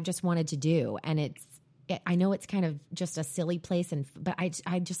something that I've just wanted to do, and I know it's kind of just a silly place, but I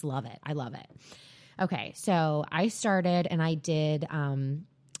just love it. I love it. Okay, so I started and I did.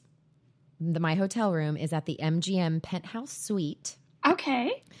 My hotel room is at the MGM Penthouse Suite.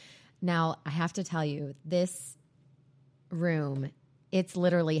 Okay. Now I have to tell you, this room, it's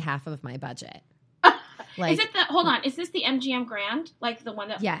literally half of my budget. Is it hold on, is this the MGM Grand? Like the one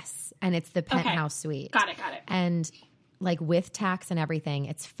that... Yes, and it's the Penthouse Suite. Got it. And like with tax and everything,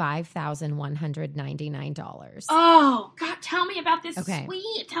 it's $5,199. Oh, God, tell me about this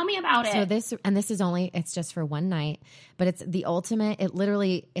suite. Tell me about it. So this is it's just for one night, but it's the ultimate.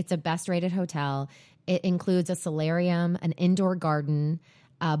 It's a best rated hotel. It includes a solarium, an indoor garden,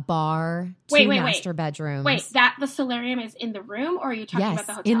 a bar, two master bedrooms. Wait, the solarium is in the room, or are you talking about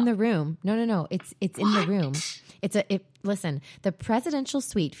the hotel? In the room. No. It's in the room. Listen, the presidential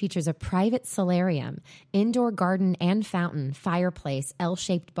suite features a private solarium, indoor garden and fountain, fireplace,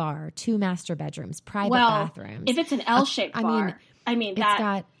 L-shaped bar, 2 master bedrooms, private bathrooms. If it's an L-shaped bar, I mean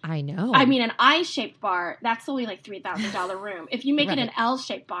an I-shaped bar, that's only like $3,000 room. If you make it an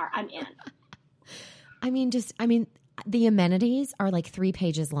L-shaped bar, I'm in. The amenities are like 3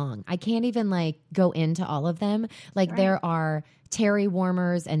 pages long. I can't even go into all of them. There are terry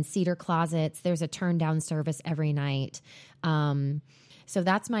warmers and cedar closets. There's a turn down service every night. So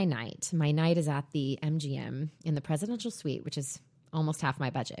that's my night. My night is at the MGM in the presidential suite, which is almost half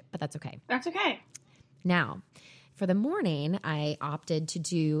my budget, but that's okay. That's okay. Now, for the morning, I opted to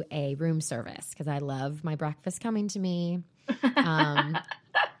do a room service because I love my breakfast coming to me.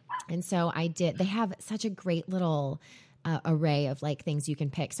 And so I did. They have such a great little array of things you can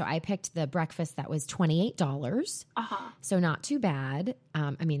pick. So I picked the breakfast that was $28. Uh-huh. So not too bad.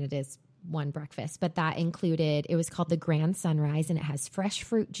 It is one breakfast, but that included, it was called the Grand Sunrise, and it has fresh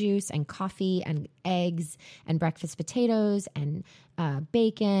fruit juice and coffee and eggs and breakfast potatoes and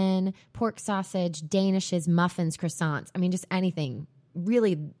bacon, pork sausage, danishes, muffins, croissants. I mean, just anything,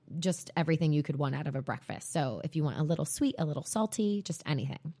 really just everything you could want out of a breakfast. So if you want a little sweet, a little salty, just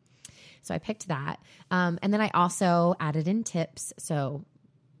anything. So I picked that. And then I also added in tips. So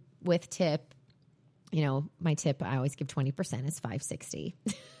with tip, you know, my tip, I always give 20% is $5.60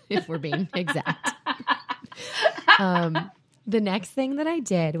 if we're being exact. The next thing that I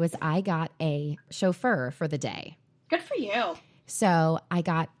did was I got a chauffeur for the day. Good for you. So I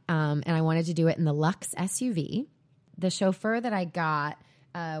got, and I wanted to do it in the Lux SUV. The chauffeur that I got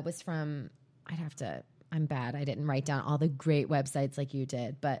was from, I'm bad. I didn't write down all the great websites like you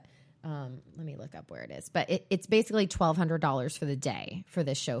did, but let me look up where it is. But it's basically $1,200 for the day for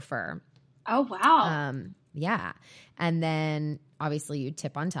this chauffeur. Oh, wow. Yeah. And then obviously you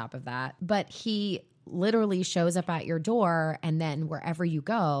tip on top of that. But he literally shows up at your door, and then wherever you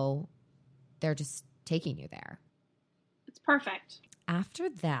go, they're just taking you there. It's perfect. After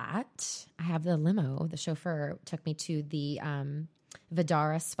that, I have the limo. The chauffeur took me to the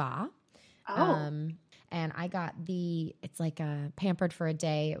Vdara Spa. Oh. And I got it's like a Pampered for a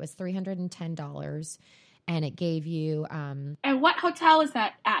day. It was $310. And it gave you... and what hotel is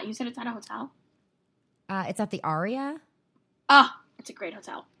that at? You said it's at a hotel? It's at the Aria. Oh, it's a great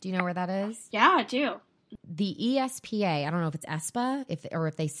hotel. Do you know where that is? Yeah, I do. The ESPA, I don't know if it's ESPA or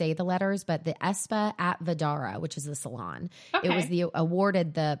if they say the letters, but the ESPA at Vdara, which is the salon, Okay. it was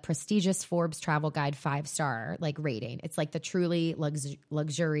awarded the prestigious Forbes Travel Guide 5-star rating. It's like the truly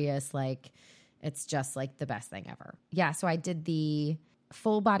luxurious, it's just like the best thing ever. Yeah, so I did the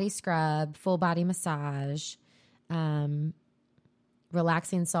full body scrub, full body massage,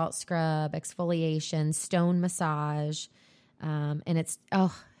 relaxing salt scrub, exfoliation, stone massage, and it's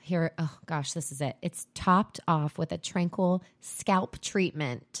this is it. It's topped off with a tranquil scalp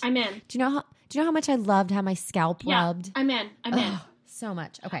treatment. I'm in. Do you know how much I loved how my scalp rubbed? I'm in. So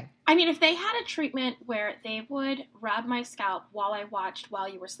much. Okay. I mean, if they had a treatment where they would rub my scalp while I watched while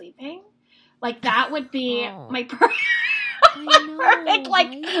you were sleeping, that would be my perfect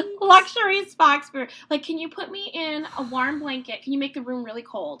luxury spa experience. Can you put me in a warm blanket? Can you make the room really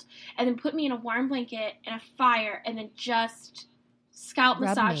cold and then put me in a warm blanket and a fire and then just scalp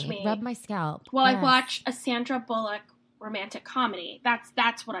massage me? Rub my scalp while I watch a Sandra Bullock romantic comedy.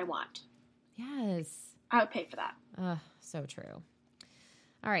 That's what I want. Yes. I would pay for that. So true.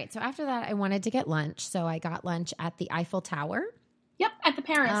 All right. So after that, I wanted to get lunch. So I got lunch at the Eiffel Tower. Yep, at the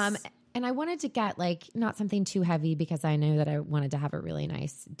Paris. And I wanted to get not something too heavy because I knew that I wanted to have a really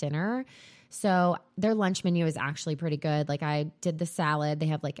nice dinner. So their lunch menu is actually pretty good. I did the salad. They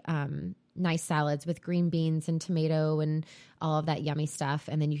have nice salads with green beans and tomato and all of that yummy stuff.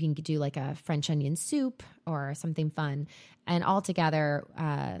 And then you can do a French onion soup or something fun. And altogether,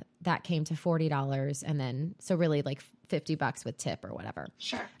 that came to $40. And then, so really $50 with tip or whatever.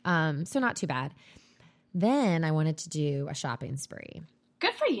 Sure. So not too bad. Then I wanted to do a shopping spree.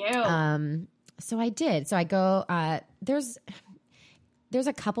 Good for you. So I did. So I go, there's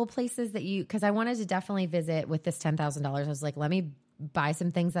a couple places because I wanted to definitely visit with this $10,000. I was like, let me buy some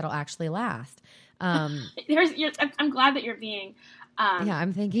things that'll actually last. I'm glad that you're being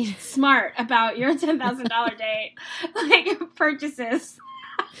I'm thinking smart about your $10,000 day purchases.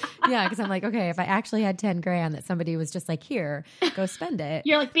 Yeah, because I'm like, okay, if I actually had $10,000 that somebody was just here, go spend it.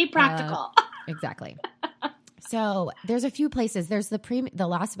 You're be practical. Exactly. So there's a few places. There's the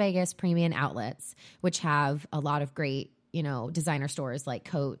Las Vegas Premium Outlets, which have a lot of great, designer stores like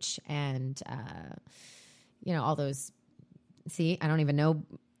Coach and, all those. See, I don't even know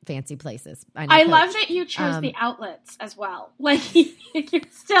fancy places. I love that you chose the outlets as well. You're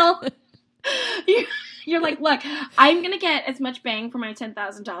still, you're look, I'm going to get as much bang for my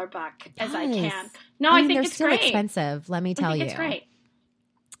 $10,000 buck as I can. No, I think they're it's still great. Expensive. Let me tell you. It's great.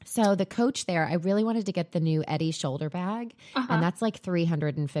 So the Coach there, I really wanted to get the new Eddie shoulder bag, and that's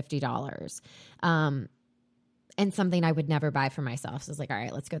 $350. And something I would never buy for myself. So I was like, all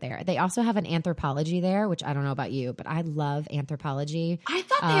right, let's go there. They also have an Anthropologie there, which I don't know about you, but I love Anthropologie. I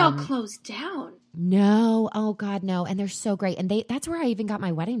thought they all closed down. No. Oh, God, no. And they're so great. And that's where I even got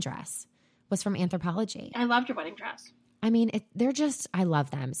my wedding dress, was from Anthropologie. I loved your wedding dress. I mean, I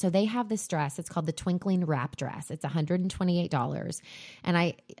love them. So they have this dress. It's called the Twinkling Wrap Dress. It's $128. And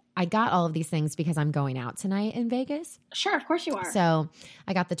I got all of these things because I'm going out tonight in Vegas. Sure, of course you are. So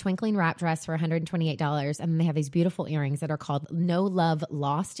I got the Twinkling Wrap Dress for $128. And then they have these beautiful earrings that are called No Love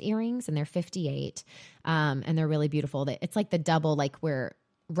Lost earrings. And they're $58. And they're really beautiful. It's like the double, where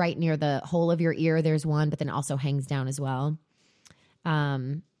right near the hole of your ear, there's one, but then also hangs down as well.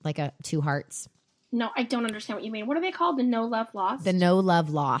 like a 2 hearts. No, I don't understand what you mean. What are they called? The No Love Lost? The No Love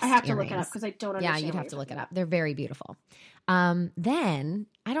Lost. I have to earrings. look it up because I don't understand. Yeah, you'd have to look it up. They're very beautiful. Then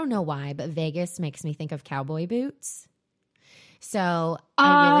I don't know why, but Vegas makes me think of cowboy boots. So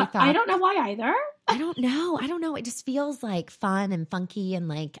I really thought, I don't know why either. I don't know. It just feels like fun and funky and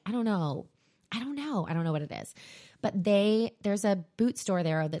like, I don't know what it is. But there's a boot store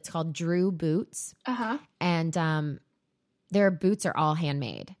there that's called Drew Boots. Uh-huh. And their boots are all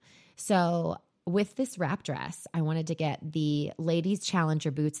handmade. So with this wrap dress, I wanted to get the ladies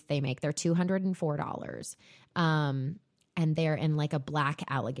Challenger boots that they make. They're $204. And they're in like a black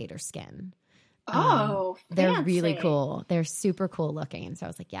alligator skin. Oh, they're really cool. They're super cool looking. So I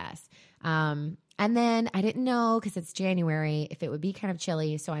was like, yes. And then I didn't know because it's January if it would be kind of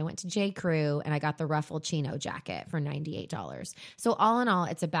chilly. So I went to J. Crew and I got the ruffle chino jacket for $98. So all in all,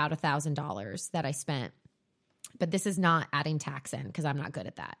 it's about $1,000 that I spent. But this is not adding tax in because I'm not good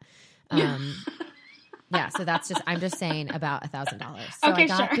at that. Yeah, so I'm just saying about $1,000. So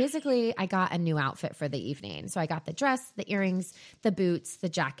okay, I got a new outfit for the evening. So I got the dress, the earrings, the boots, the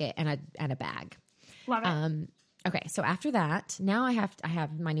jacket, and a bag. Love it. Okay, so after that, now I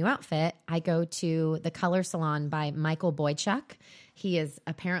have my new outfit. I go to the Color Salon by Michael Boychuk. He is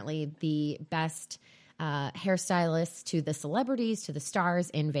apparently the best hairstylist to the celebrities, to the stars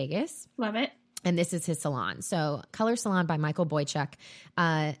in Vegas. Love it. And this is his salon. So Color Salon by Michael Boychuk.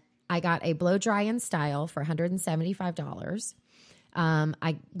 I got a blow dry in style for $175.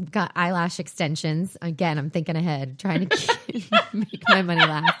 I got eyelash extensions. Again, I'm thinking ahead, trying to make my money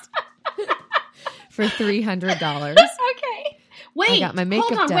last. For $300. Okay. Wait. I got my makeup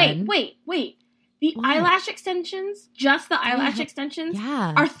hold on. done. Wait. The What? eyelash extensions, just the eyelash extensions,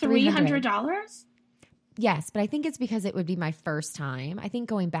 yeah, are $300? Yes, but I think it's because it would be my first time. I think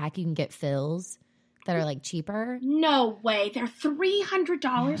going back, you can get fills that are like cheaper. No way. They're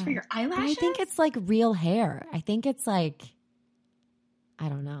 $300 for your eyelashes? But I think it's like real hair. I think it's like, I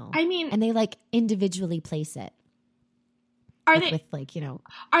don't know. I mean, and they like individually place it. With like,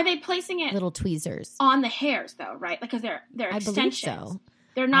 are they placing it little tweezers on the hairs though, right? Like, because they're extensions. I believe so.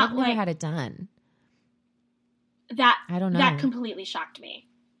 They're not I've never had it done. That I don't know. That completely shocked me.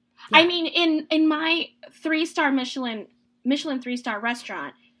 Yeah. I mean, in my 3-star Michelin 3-star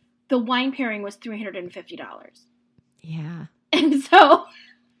restaurant, the wine pairing was $350. Yeah. And so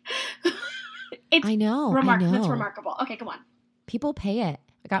it's I know. It's remarkable. Okay, come on. People pay it.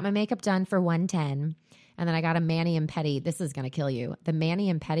 I got my makeup done for $110, and then I got a mani and pedi. This is going to kill you. The mani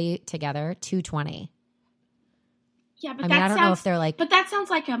and pedi together, $220. Yeah, but I don't know if they're like, but that sounds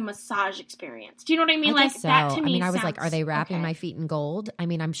like a massage experience. Do you know what I mean? I like guess so. That to me. I was like, are they wrapping okay. my feet in gold? I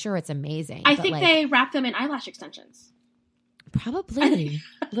mean, I'm sure it's amazing. I think they wrap them in eyelash extensions. Probably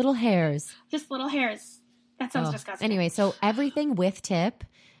little hairs. Just little hairs. That sounds disgusting. Anyway, so everything with tip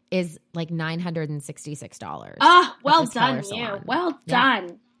is like $966. Oh, well done, you. Well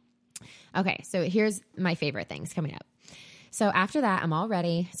done. Okay, so here's my favorite things coming up. So after that, I'm all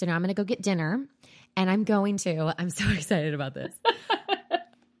ready. So now I'm going to go get dinner. And I'm so excited about this.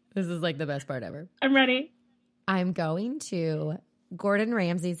 This is like the best part ever. I'm ready. I'm going to Gordon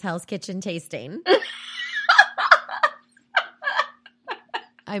Ramsay's Hell's Kitchen tasting.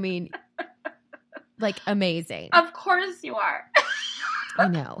 I mean, like amazing. Of course you are. I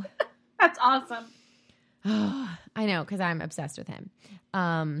know. That's awesome. Oh, I know, because I'm obsessed with him.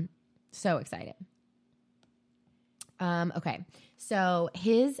 So excited. Okay. So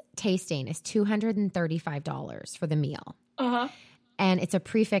his tasting is $235 for the meal. Uh-huh. And it's a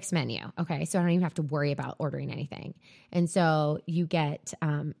prefix menu. Okay. So I don't even have to worry about ordering anything. And so you get,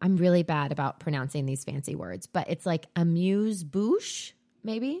 I'm really bad about pronouncing these fancy words, but it's like amuse-bouche,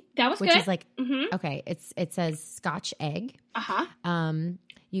 maybe? That was which good. Is like, okay. It says Scotch egg. Uh-huh.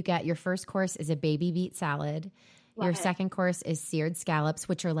 You get your first course is a baby beet salad. Your second course is seared scallops,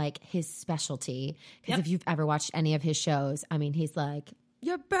 which are like his specialty. Because if you've ever watched any of his shows, I mean, he's like,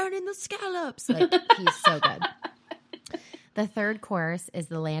 you're burning the scallops. Like, he's so good. The third course is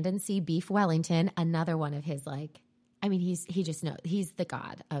the Land and Sea Beef Wellington, another one of his like, I mean, he just knows. He's the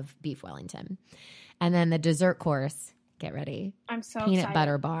god of beef Wellington. And then the dessert course, get ready. I'm so excited.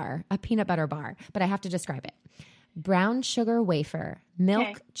 A peanut butter bar. But I have to describe it. Brown sugar wafer,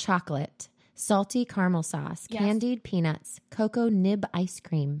 milk chocolate, salty caramel sauce, candied peanuts, cocoa nib ice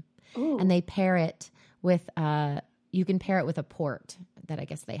cream. Ooh. And they pair it with, you can pair it with a port that I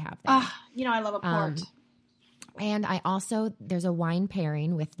guess they have there. I love a port. And there's a wine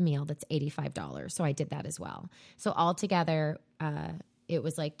pairing with the meal that's $85. So I did that as well. So altogether, it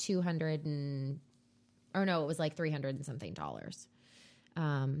was like $300 and something.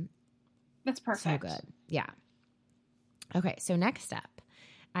 That's perfect. So good. Yeah. Okay, so next up,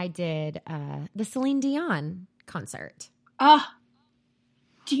 I did the Celine Dion concert.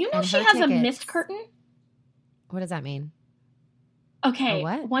 Do you know And she her has a tickets- mist curtain? What does that mean? Okay, A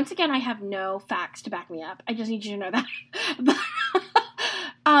what? once again, I have no facts to back me up. I just need you to know that. But,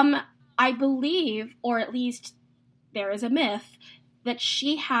 I believe, or at least there is a myth, that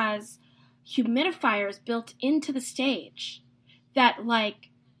she has humidifiers built into the stage that, like,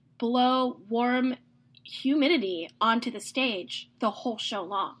 blow warm humidity onto the stage the whole show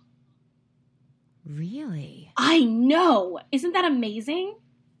long. Really? I know! Isn't that amazing?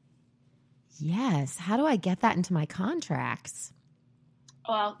 Yes. How do I get that into my contracts?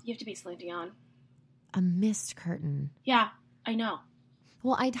 Well, you have to be Celine Dion. A mist curtain. Yeah, I know.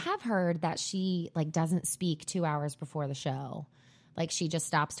 Well, I have heard that she like doesn't speak 2 hours before the show. Like she just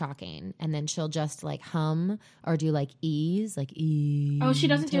stops talking and then she'll just like hum or do like ease, like ease. Oh, she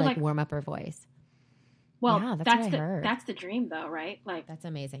doesn't to do like like warm up her voice. Well, Yeah, that's what I the heard. that's the dream, though, right? Like, That's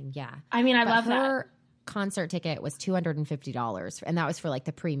amazing. Yeah. I mean, I But love that. her concert ticket was $250 and that was for like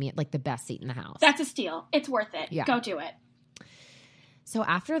the premium, like the best seat in the house. That's a steal. It's worth it. Yeah. Go do it. So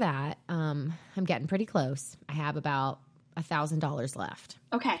after that, I'm getting pretty close. I have about $1,000 left.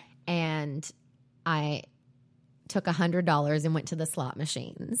 Okay. And I took $100 and went to the slot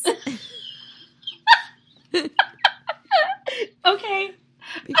machines Okay.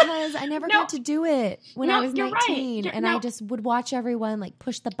 because I never No. got to do it when I No, was you're right. 19. You're- And no. I just would watch everyone like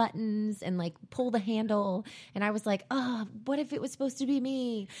push the buttons and like pull the handle. And I was like, oh, what if it was supposed to be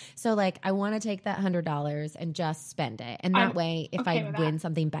me? So like, I want to take that $100 and just spend it. And that I'm way, if okay I with win that.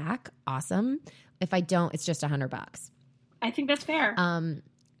 something back, awesome. If I don't, it's just $100. I think that's fair.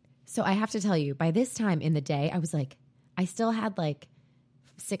 So I have to tell you, by this time in the day, I was like, I still had like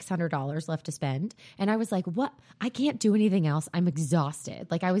 $600 left to spend. And I was like, what? I can't do anything else. I'm exhausted.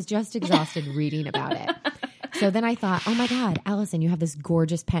 Like I was just exhausted reading about it. So then I thought, oh my God, Allison, you have this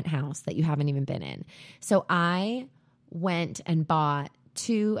gorgeous penthouse that you haven't even been in. So I went and bought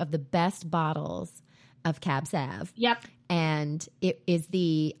 2 of the best bottles of Cab Sav. Yep. And it is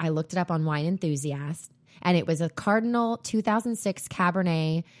I looked it up on Wine Enthusiast, and it was a Cardinal 2006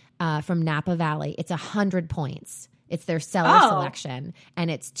 Cabernet from Napa Valley. It's 100 points. It's their cellar selection, and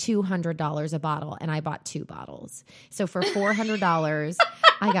it's $200 a bottle, and I bought 2 bottles. So for $400,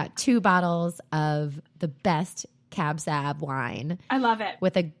 I got 2 bottles of the best Cab Sav wine. I love it.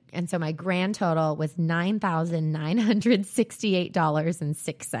 And so my grand total was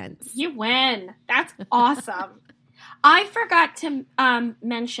 $9,968.06. You win. That's awesome. I forgot to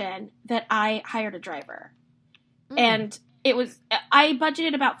mention that I hired a driver. And it was, I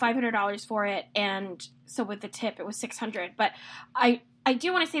budgeted about $500 for it. And so with the tip, it was $600. But I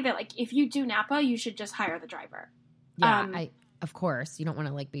do want to say that, like, if you do Napa, you should just hire the driver. Yeah, of course. You don't want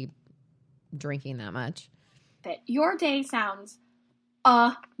to like be drinking that much. That your day sounds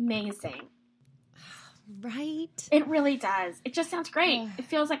amazing. Right? It really does. It just sounds great. Yeah. It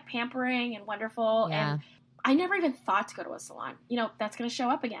feels like pampering and wonderful. Yeah. And I never even thought to go to a salon. You know, that's going to show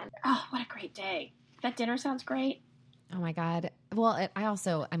up again. Oh, what a great day. That dinner sounds great. Oh my God. Well, I was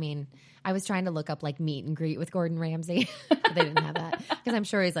trying to look up like meet and greet with Gordon Ramsay. But they didn't have that because I'm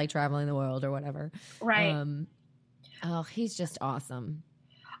sure he's like traveling the world or whatever. Right. He's just awesome.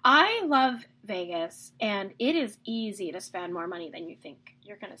 I love Vegas, and it is easy to spend more money than you think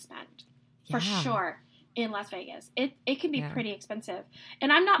you're going to spend. For Yeah. sure. In Las Vegas. It can be Yeah. pretty expensive.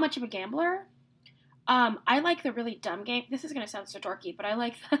 And I'm not much of a gambler. I like the really dumb game. This is going to sound so dorky, but I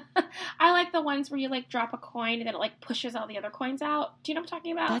like the ones where you like drop a coin and then it like pushes all the other coins out. Do you know what I'm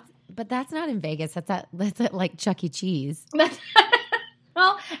talking about? That's not in Vegas. That's at like Chuck E. Cheese. Well,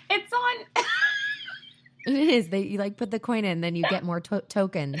 it's on. It is. You like put the coin in, then you get more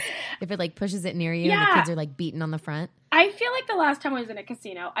tokens if it like pushes it near you and the Yeah. kids are like beating on the front. I feel like the last time I was in a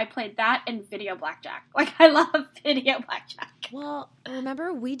casino, I played that and video blackjack. Like, I love video blackjack. Well,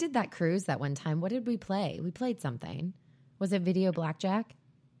 remember we did that cruise that one time. What did we play? We played something. Was it video blackjack?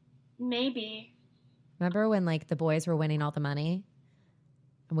 Maybe. Remember when like the boys were winning all the money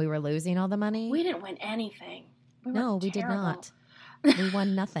and we were losing all the money? We didn't win anything. No, we did terrible. not. We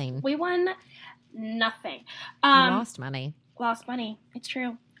won nothing. We won nothing. We lost money. Lost money. It's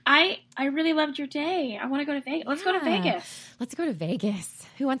true. I really loved your day. I want to go to Vegas. Let's go to Yeah. Vegas. Let's go to Vegas.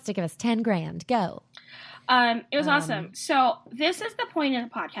 Who wants to give us 10 grand? Go. It was awesome. So this is the point of the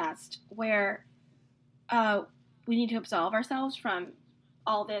podcast where we need to absolve ourselves from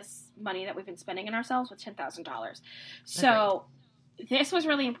all this money that we've been spending on ourselves with $10,000. So this was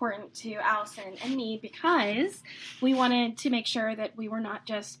really important to Allison and me because we wanted to make sure that we were not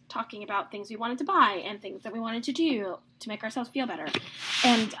just talking about things we wanted to buy and things that we wanted to do to make ourselves feel better.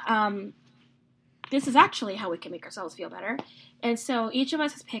 And this is actually how we can make ourselves feel better. And so each of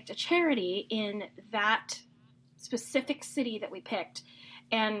us has picked a charity in that specific city that we picked.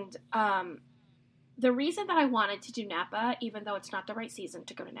 And the reason that I wanted to do Napa, even though it's not the right season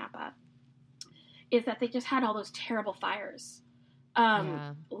to go to Napa, is that they just had all those terrible fires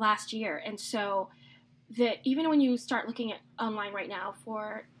last year. And so that even when you start looking at online right now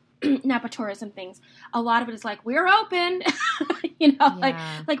for Napa tourism things, a lot of it is like, we're open,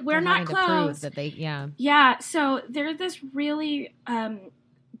 like we're not closed. That they, yeah. So there's this really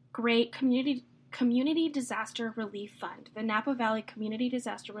great community disaster relief fund, the Napa Valley Community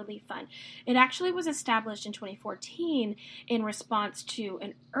Disaster Relief Fund. It actually was established in 2014 in response to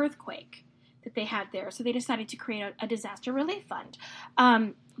an earthquake that they had there. So they decided to create a disaster relief fund.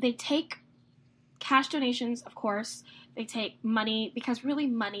 They take cash donations, of course. They take money, because really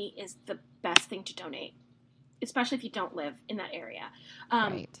money is the best thing to donate, especially if you don't live in that area.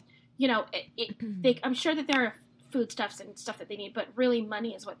 Right. I'm sure that there are foodstuffs and stuff that they need, but really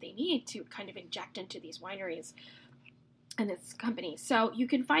money is what they need to kind of inject into these wineries and its companies. So you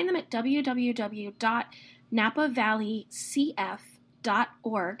can find them at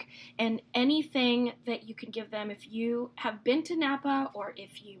www.napavalleycf.org, and anything that you can give them. If you have been to Napa, or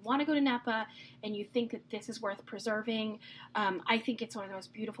if you want to go to Napa and you think that this is worth preserving, I think it's one of the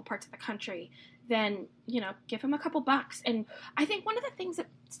most beautiful parts of the country, then, give them a couple bucks. And I think one of the things that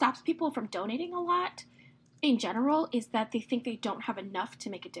stops people from donating a lot in general is that they think they don't have enough to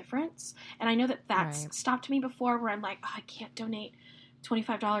make a difference. And I know that that's stopped me before, where I'm like, I can't donate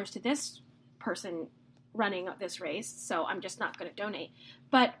 $25 to this person running this race, so I'm just not going to donate.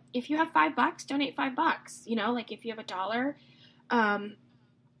 But if you have $5, donate $5. Like if you have $1,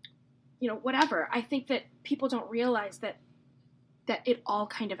 whatever. I think that people don't realize that it all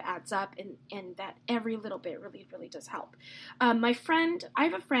kind of adds up, and that every little bit really, really does help. I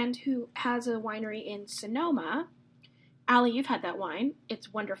have a friend who has a winery in Sonoma. Allie, you've had that wine.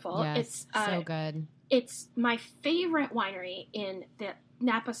 It's wonderful. Yes, it's so good. It's my favorite winery in the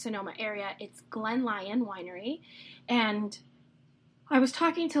Napa Sonoma area. It's Glen Lyon Winery. And I was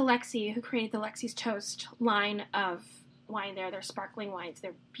talking to Lexi, who created the Lexi's Toast line of wine there. They're sparkling wines.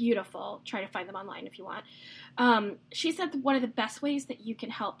 They're beautiful. Try to find them online if you want. She said that one of the best ways that you can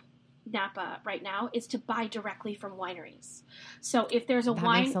help Napa right now is to buy directly from wineries. So if there's a wine...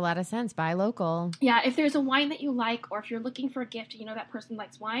 That makes a lot of sense. Buy local. Yeah, if there's a wine that you like, or if you're looking for a gift, that person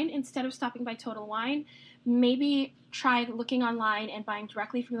likes wine, instead of stopping by Total Wine, maybe try looking online and buying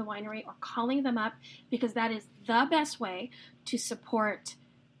directly from the winery, or calling them up, because that is the best way to support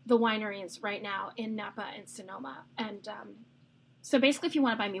the wineries right now in Napa and Sonoma. And so basically, if you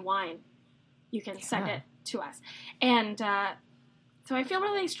want to buy me wine, you can send it to us. And so I feel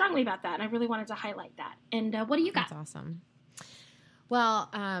really strongly about that, and I really wanted to highlight that. And what do you got? That's awesome.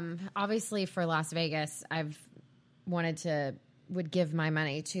 Well, obviously for Las Vegas, would give my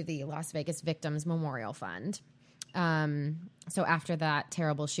money to the Las Vegas Victims Memorial Fund. So after that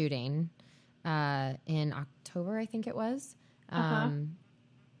terrible shooting in October, I think it was,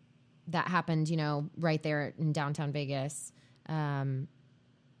 that happened, right there in downtown Vegas.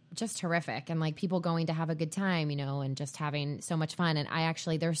 Just horrific. And like people going to have a good time, and just having so much fun. And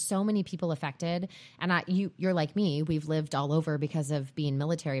there's so many people affected. And you're like me, we've lived all over because of being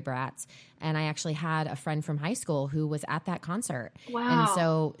military brats. And I actually had a friend from high school who was at that concert. Wow. And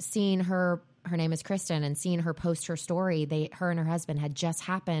so seeing her name is Kristen, and seeing her post her story, her and her husband had just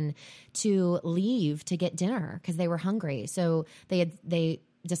happened to leave to get dinner because they were hungry. So they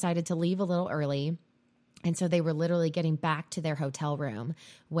decided to leave a little early. And so they were literally getting back to their hotel room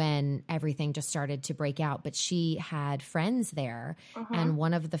when everything just started to break out. But she had friends there. And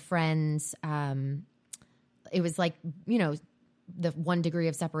one of the friends, it was like, the 1 degree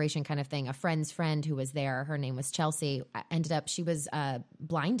of separation kind of thing. A friend's friend who was there, her name was Chelsea, she was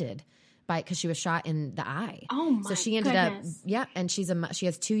blinded because she was shot in the eye. Oh my So she ended goodness. up, and she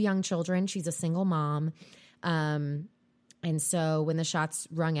has 2 young children. She's a single mom. And so when the shots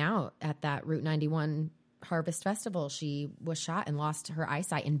rung out at that Route 91 Harvest Festival, she was shot and lost her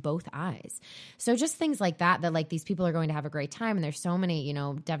eyesight in both eyes. So just things like that like these people are going to have a great time. And there's so many,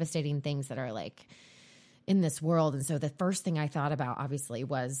 devastating things that are like in this world. And so the first thing I thought about obviously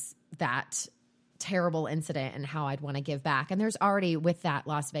was that terrible incident and how I'd want to give back. And there's already, with that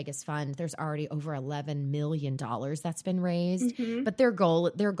Las Vegas fund, there's already over $11 million that's been raised, but their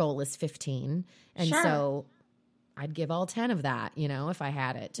goal is 15. And so I'd give all 10 of that, if I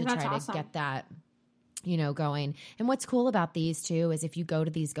had it, to try to get that, going. And what's cool about these too is if you go to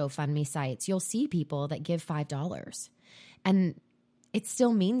these GoFundMe sites, you'll see people that give $5, and it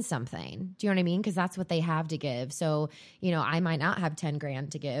still means something. Do you know what I mean? Because that's what they have to give. So, I might not have 10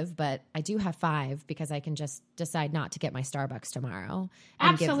 grand to give, but I do have 5 because I can just decide not to get my Starbucks tomorrow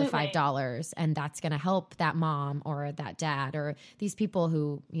and Absolutely. give the $5. And that's going to help that mom or that dad or these people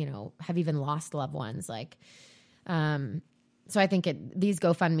who, have even lost loved ones. So I think these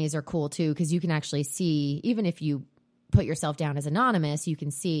GoFundMes are cool too, because you can actually see, even if you put yourself down as anonymous, you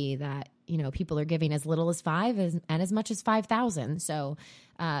can see that, people are giving as little as 5 and as much as 5,000. So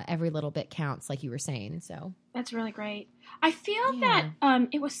every little bit counts, like you were saying. So that's really great. I feel that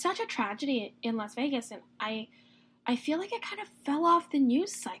it was such a tragedy in Las Vegas, and I feel like it kind of fell off the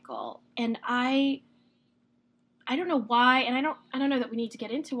news cycle, and I don't know why, and I don't know that we need to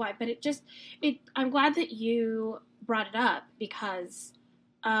get into why, but I'm glad that you brought it up because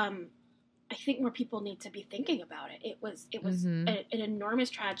I think more people need to be thinking about it. It was mm-hmm. an enormous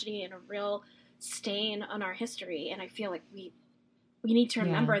tragedy and a real stain on our history, and I feel like we need to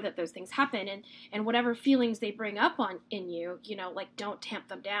remember that those things happen, and whatever feelings they bring up in you, don't tamp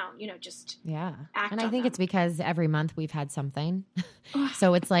them down, just act. And I think them. it's because every month we've had something.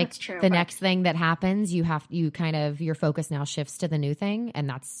 So it's like true, the next thing that happens, your focus now shifts to the new thing, and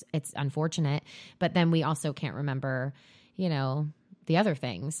it's unfortunate. But then we also can't remember, the other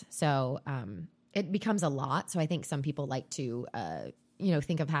things. So it becomes a lot. So I think some people like to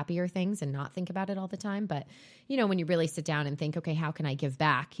think of happier things and not think about it all the time. But, when you really sit down and think, okay, how can I give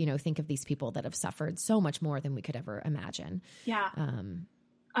back? Think of these people that have suffered so much more than we could ever imagine. Yeah.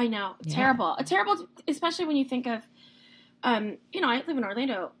 I know. Terrible. Terrible, especially when you think of, I live in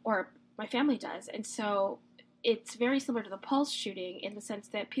Orlando, or my family does. And so it's very similar to the Pulse shooting in the sense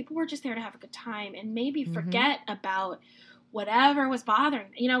that people were just there to have a good time and maybe forget about whatever was bothering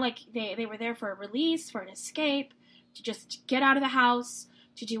them. They were there for a release, for an escape, to just get out of the house,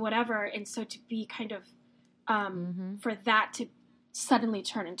 to do whatever. And so to be kind of, for that to suddenly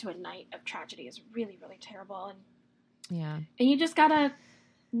turn into a night of tragedy is really, really terrible. And you just gotta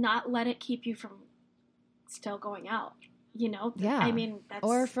not let it keep you from still going out, I mean, that's...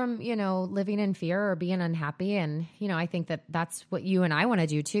 Or from, living in fear or being unhappy. And, I think that's what you and I want to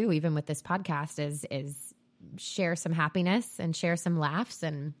do too, even with this podcast is share some happiness and share some laughs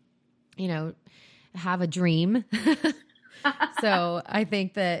and, have a dream. So I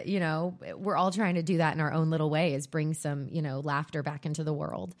think that, we're all trying to do that in our own little way, is bring some, laughter back into the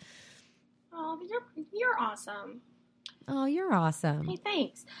world. Oh, you're awesome. Oh, you're awesome. Hey,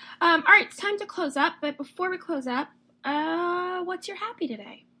 thanks. All right, it's time to close up. But before we close up, what's your happy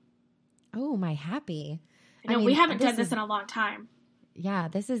today? Oh, my happy. I mean, we haven't done this in a long time. Yeah,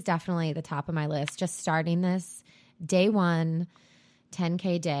 this is definitely the top of my list. Just starting this day 1,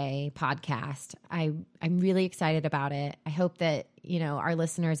 10K day podcast. I'm really excited about it. I hope that, our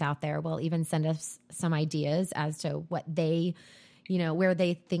listeners out there will even send us some ideas as to what they, where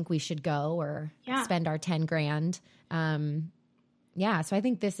they think we should go or spend our 10 grand. So I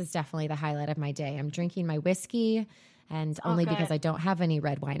think this is definitely the highlight of my day. I'm drinking my whiskey, and only because I don't have any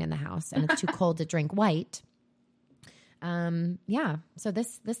red wine in the house and it's too cold to drink white. So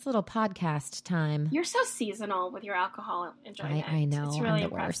this little podcast time. You're so seasonal with your alcohol enjoyment. I know. It's really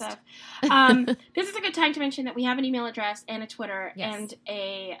impressive. This is a good time to mention that we have an email address and a Twitter and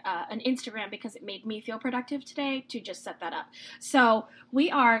an Instagram, because it made me feel productive today to just set that up. So we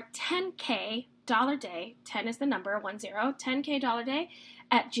are 10K dollar day. 10 is the number 10, 10K dollar day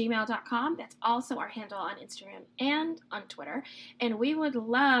at gmail.com. That's also our handle on Instagram and on Twitter. And we would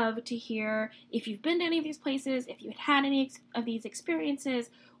love to hear if you've been to any of these places, if you had any of these experiences,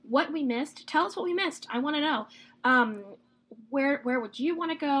 what we missed. Tell us what we missed. I want to know. Where would you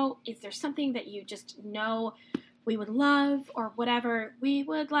want to go? Is there something that you just know we would love, or whatever? We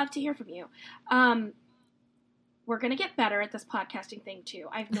would love to hear from you. We're going to get better at this podcasting thing too.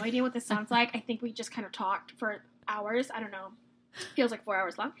 I have no idea what this sounds like. I think we just kind of talked for hours. I don't know. Feels like 4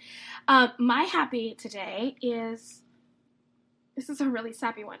 hours long. My happy today is, this is a really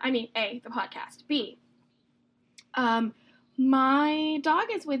sappy one. I mean, A, the podcast. B, my dog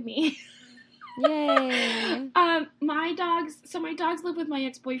is with me. Yay. My dogs live with my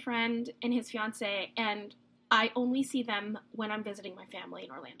ex-boyfriend and his fiance, and I only see them when I'm visiting my family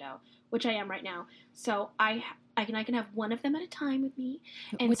in Orlando, which I am right now. So I can have one of them at a time with me.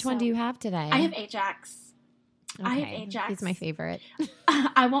 And which one do you have today? I have Ajax. Okay. I have Ajax. He's my favorite.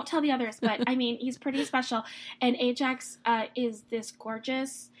 I won't tell the others, but I mean, he's pretty special. And Ajax is this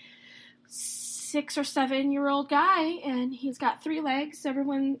gorgeous 6 or 7 year old guy, and he's got 3 legs.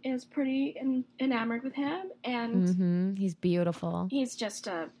 Everyone is pretty enamored with him, and he's beautiful. He's just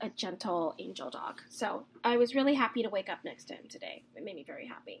a gentle angel dog. So I was really happy to wake up next to him today. It made me very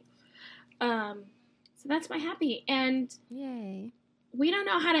happy. So that's my happy. And yay. we don't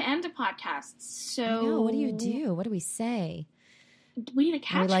know how to end a podcast. So I know. What do? What do we say? We need a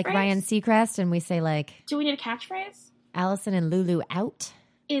catchphrase. Are we like Ryan Seacrest and we say like... Do we need a catchphrase? Allison and Lulu out?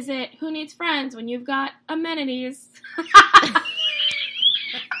 Is it who needs friends when you've got amenities?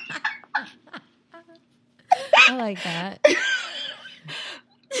 I like that.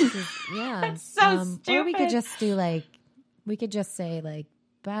 Yeah. That's so stupid. Or we could just do like, we could just say like,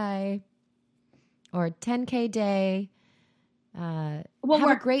 bye. Or 10K day. Have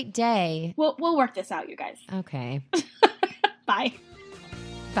a great day. We'll work this out, you guys. Okay. Bye.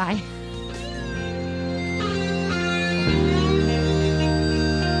 Bye.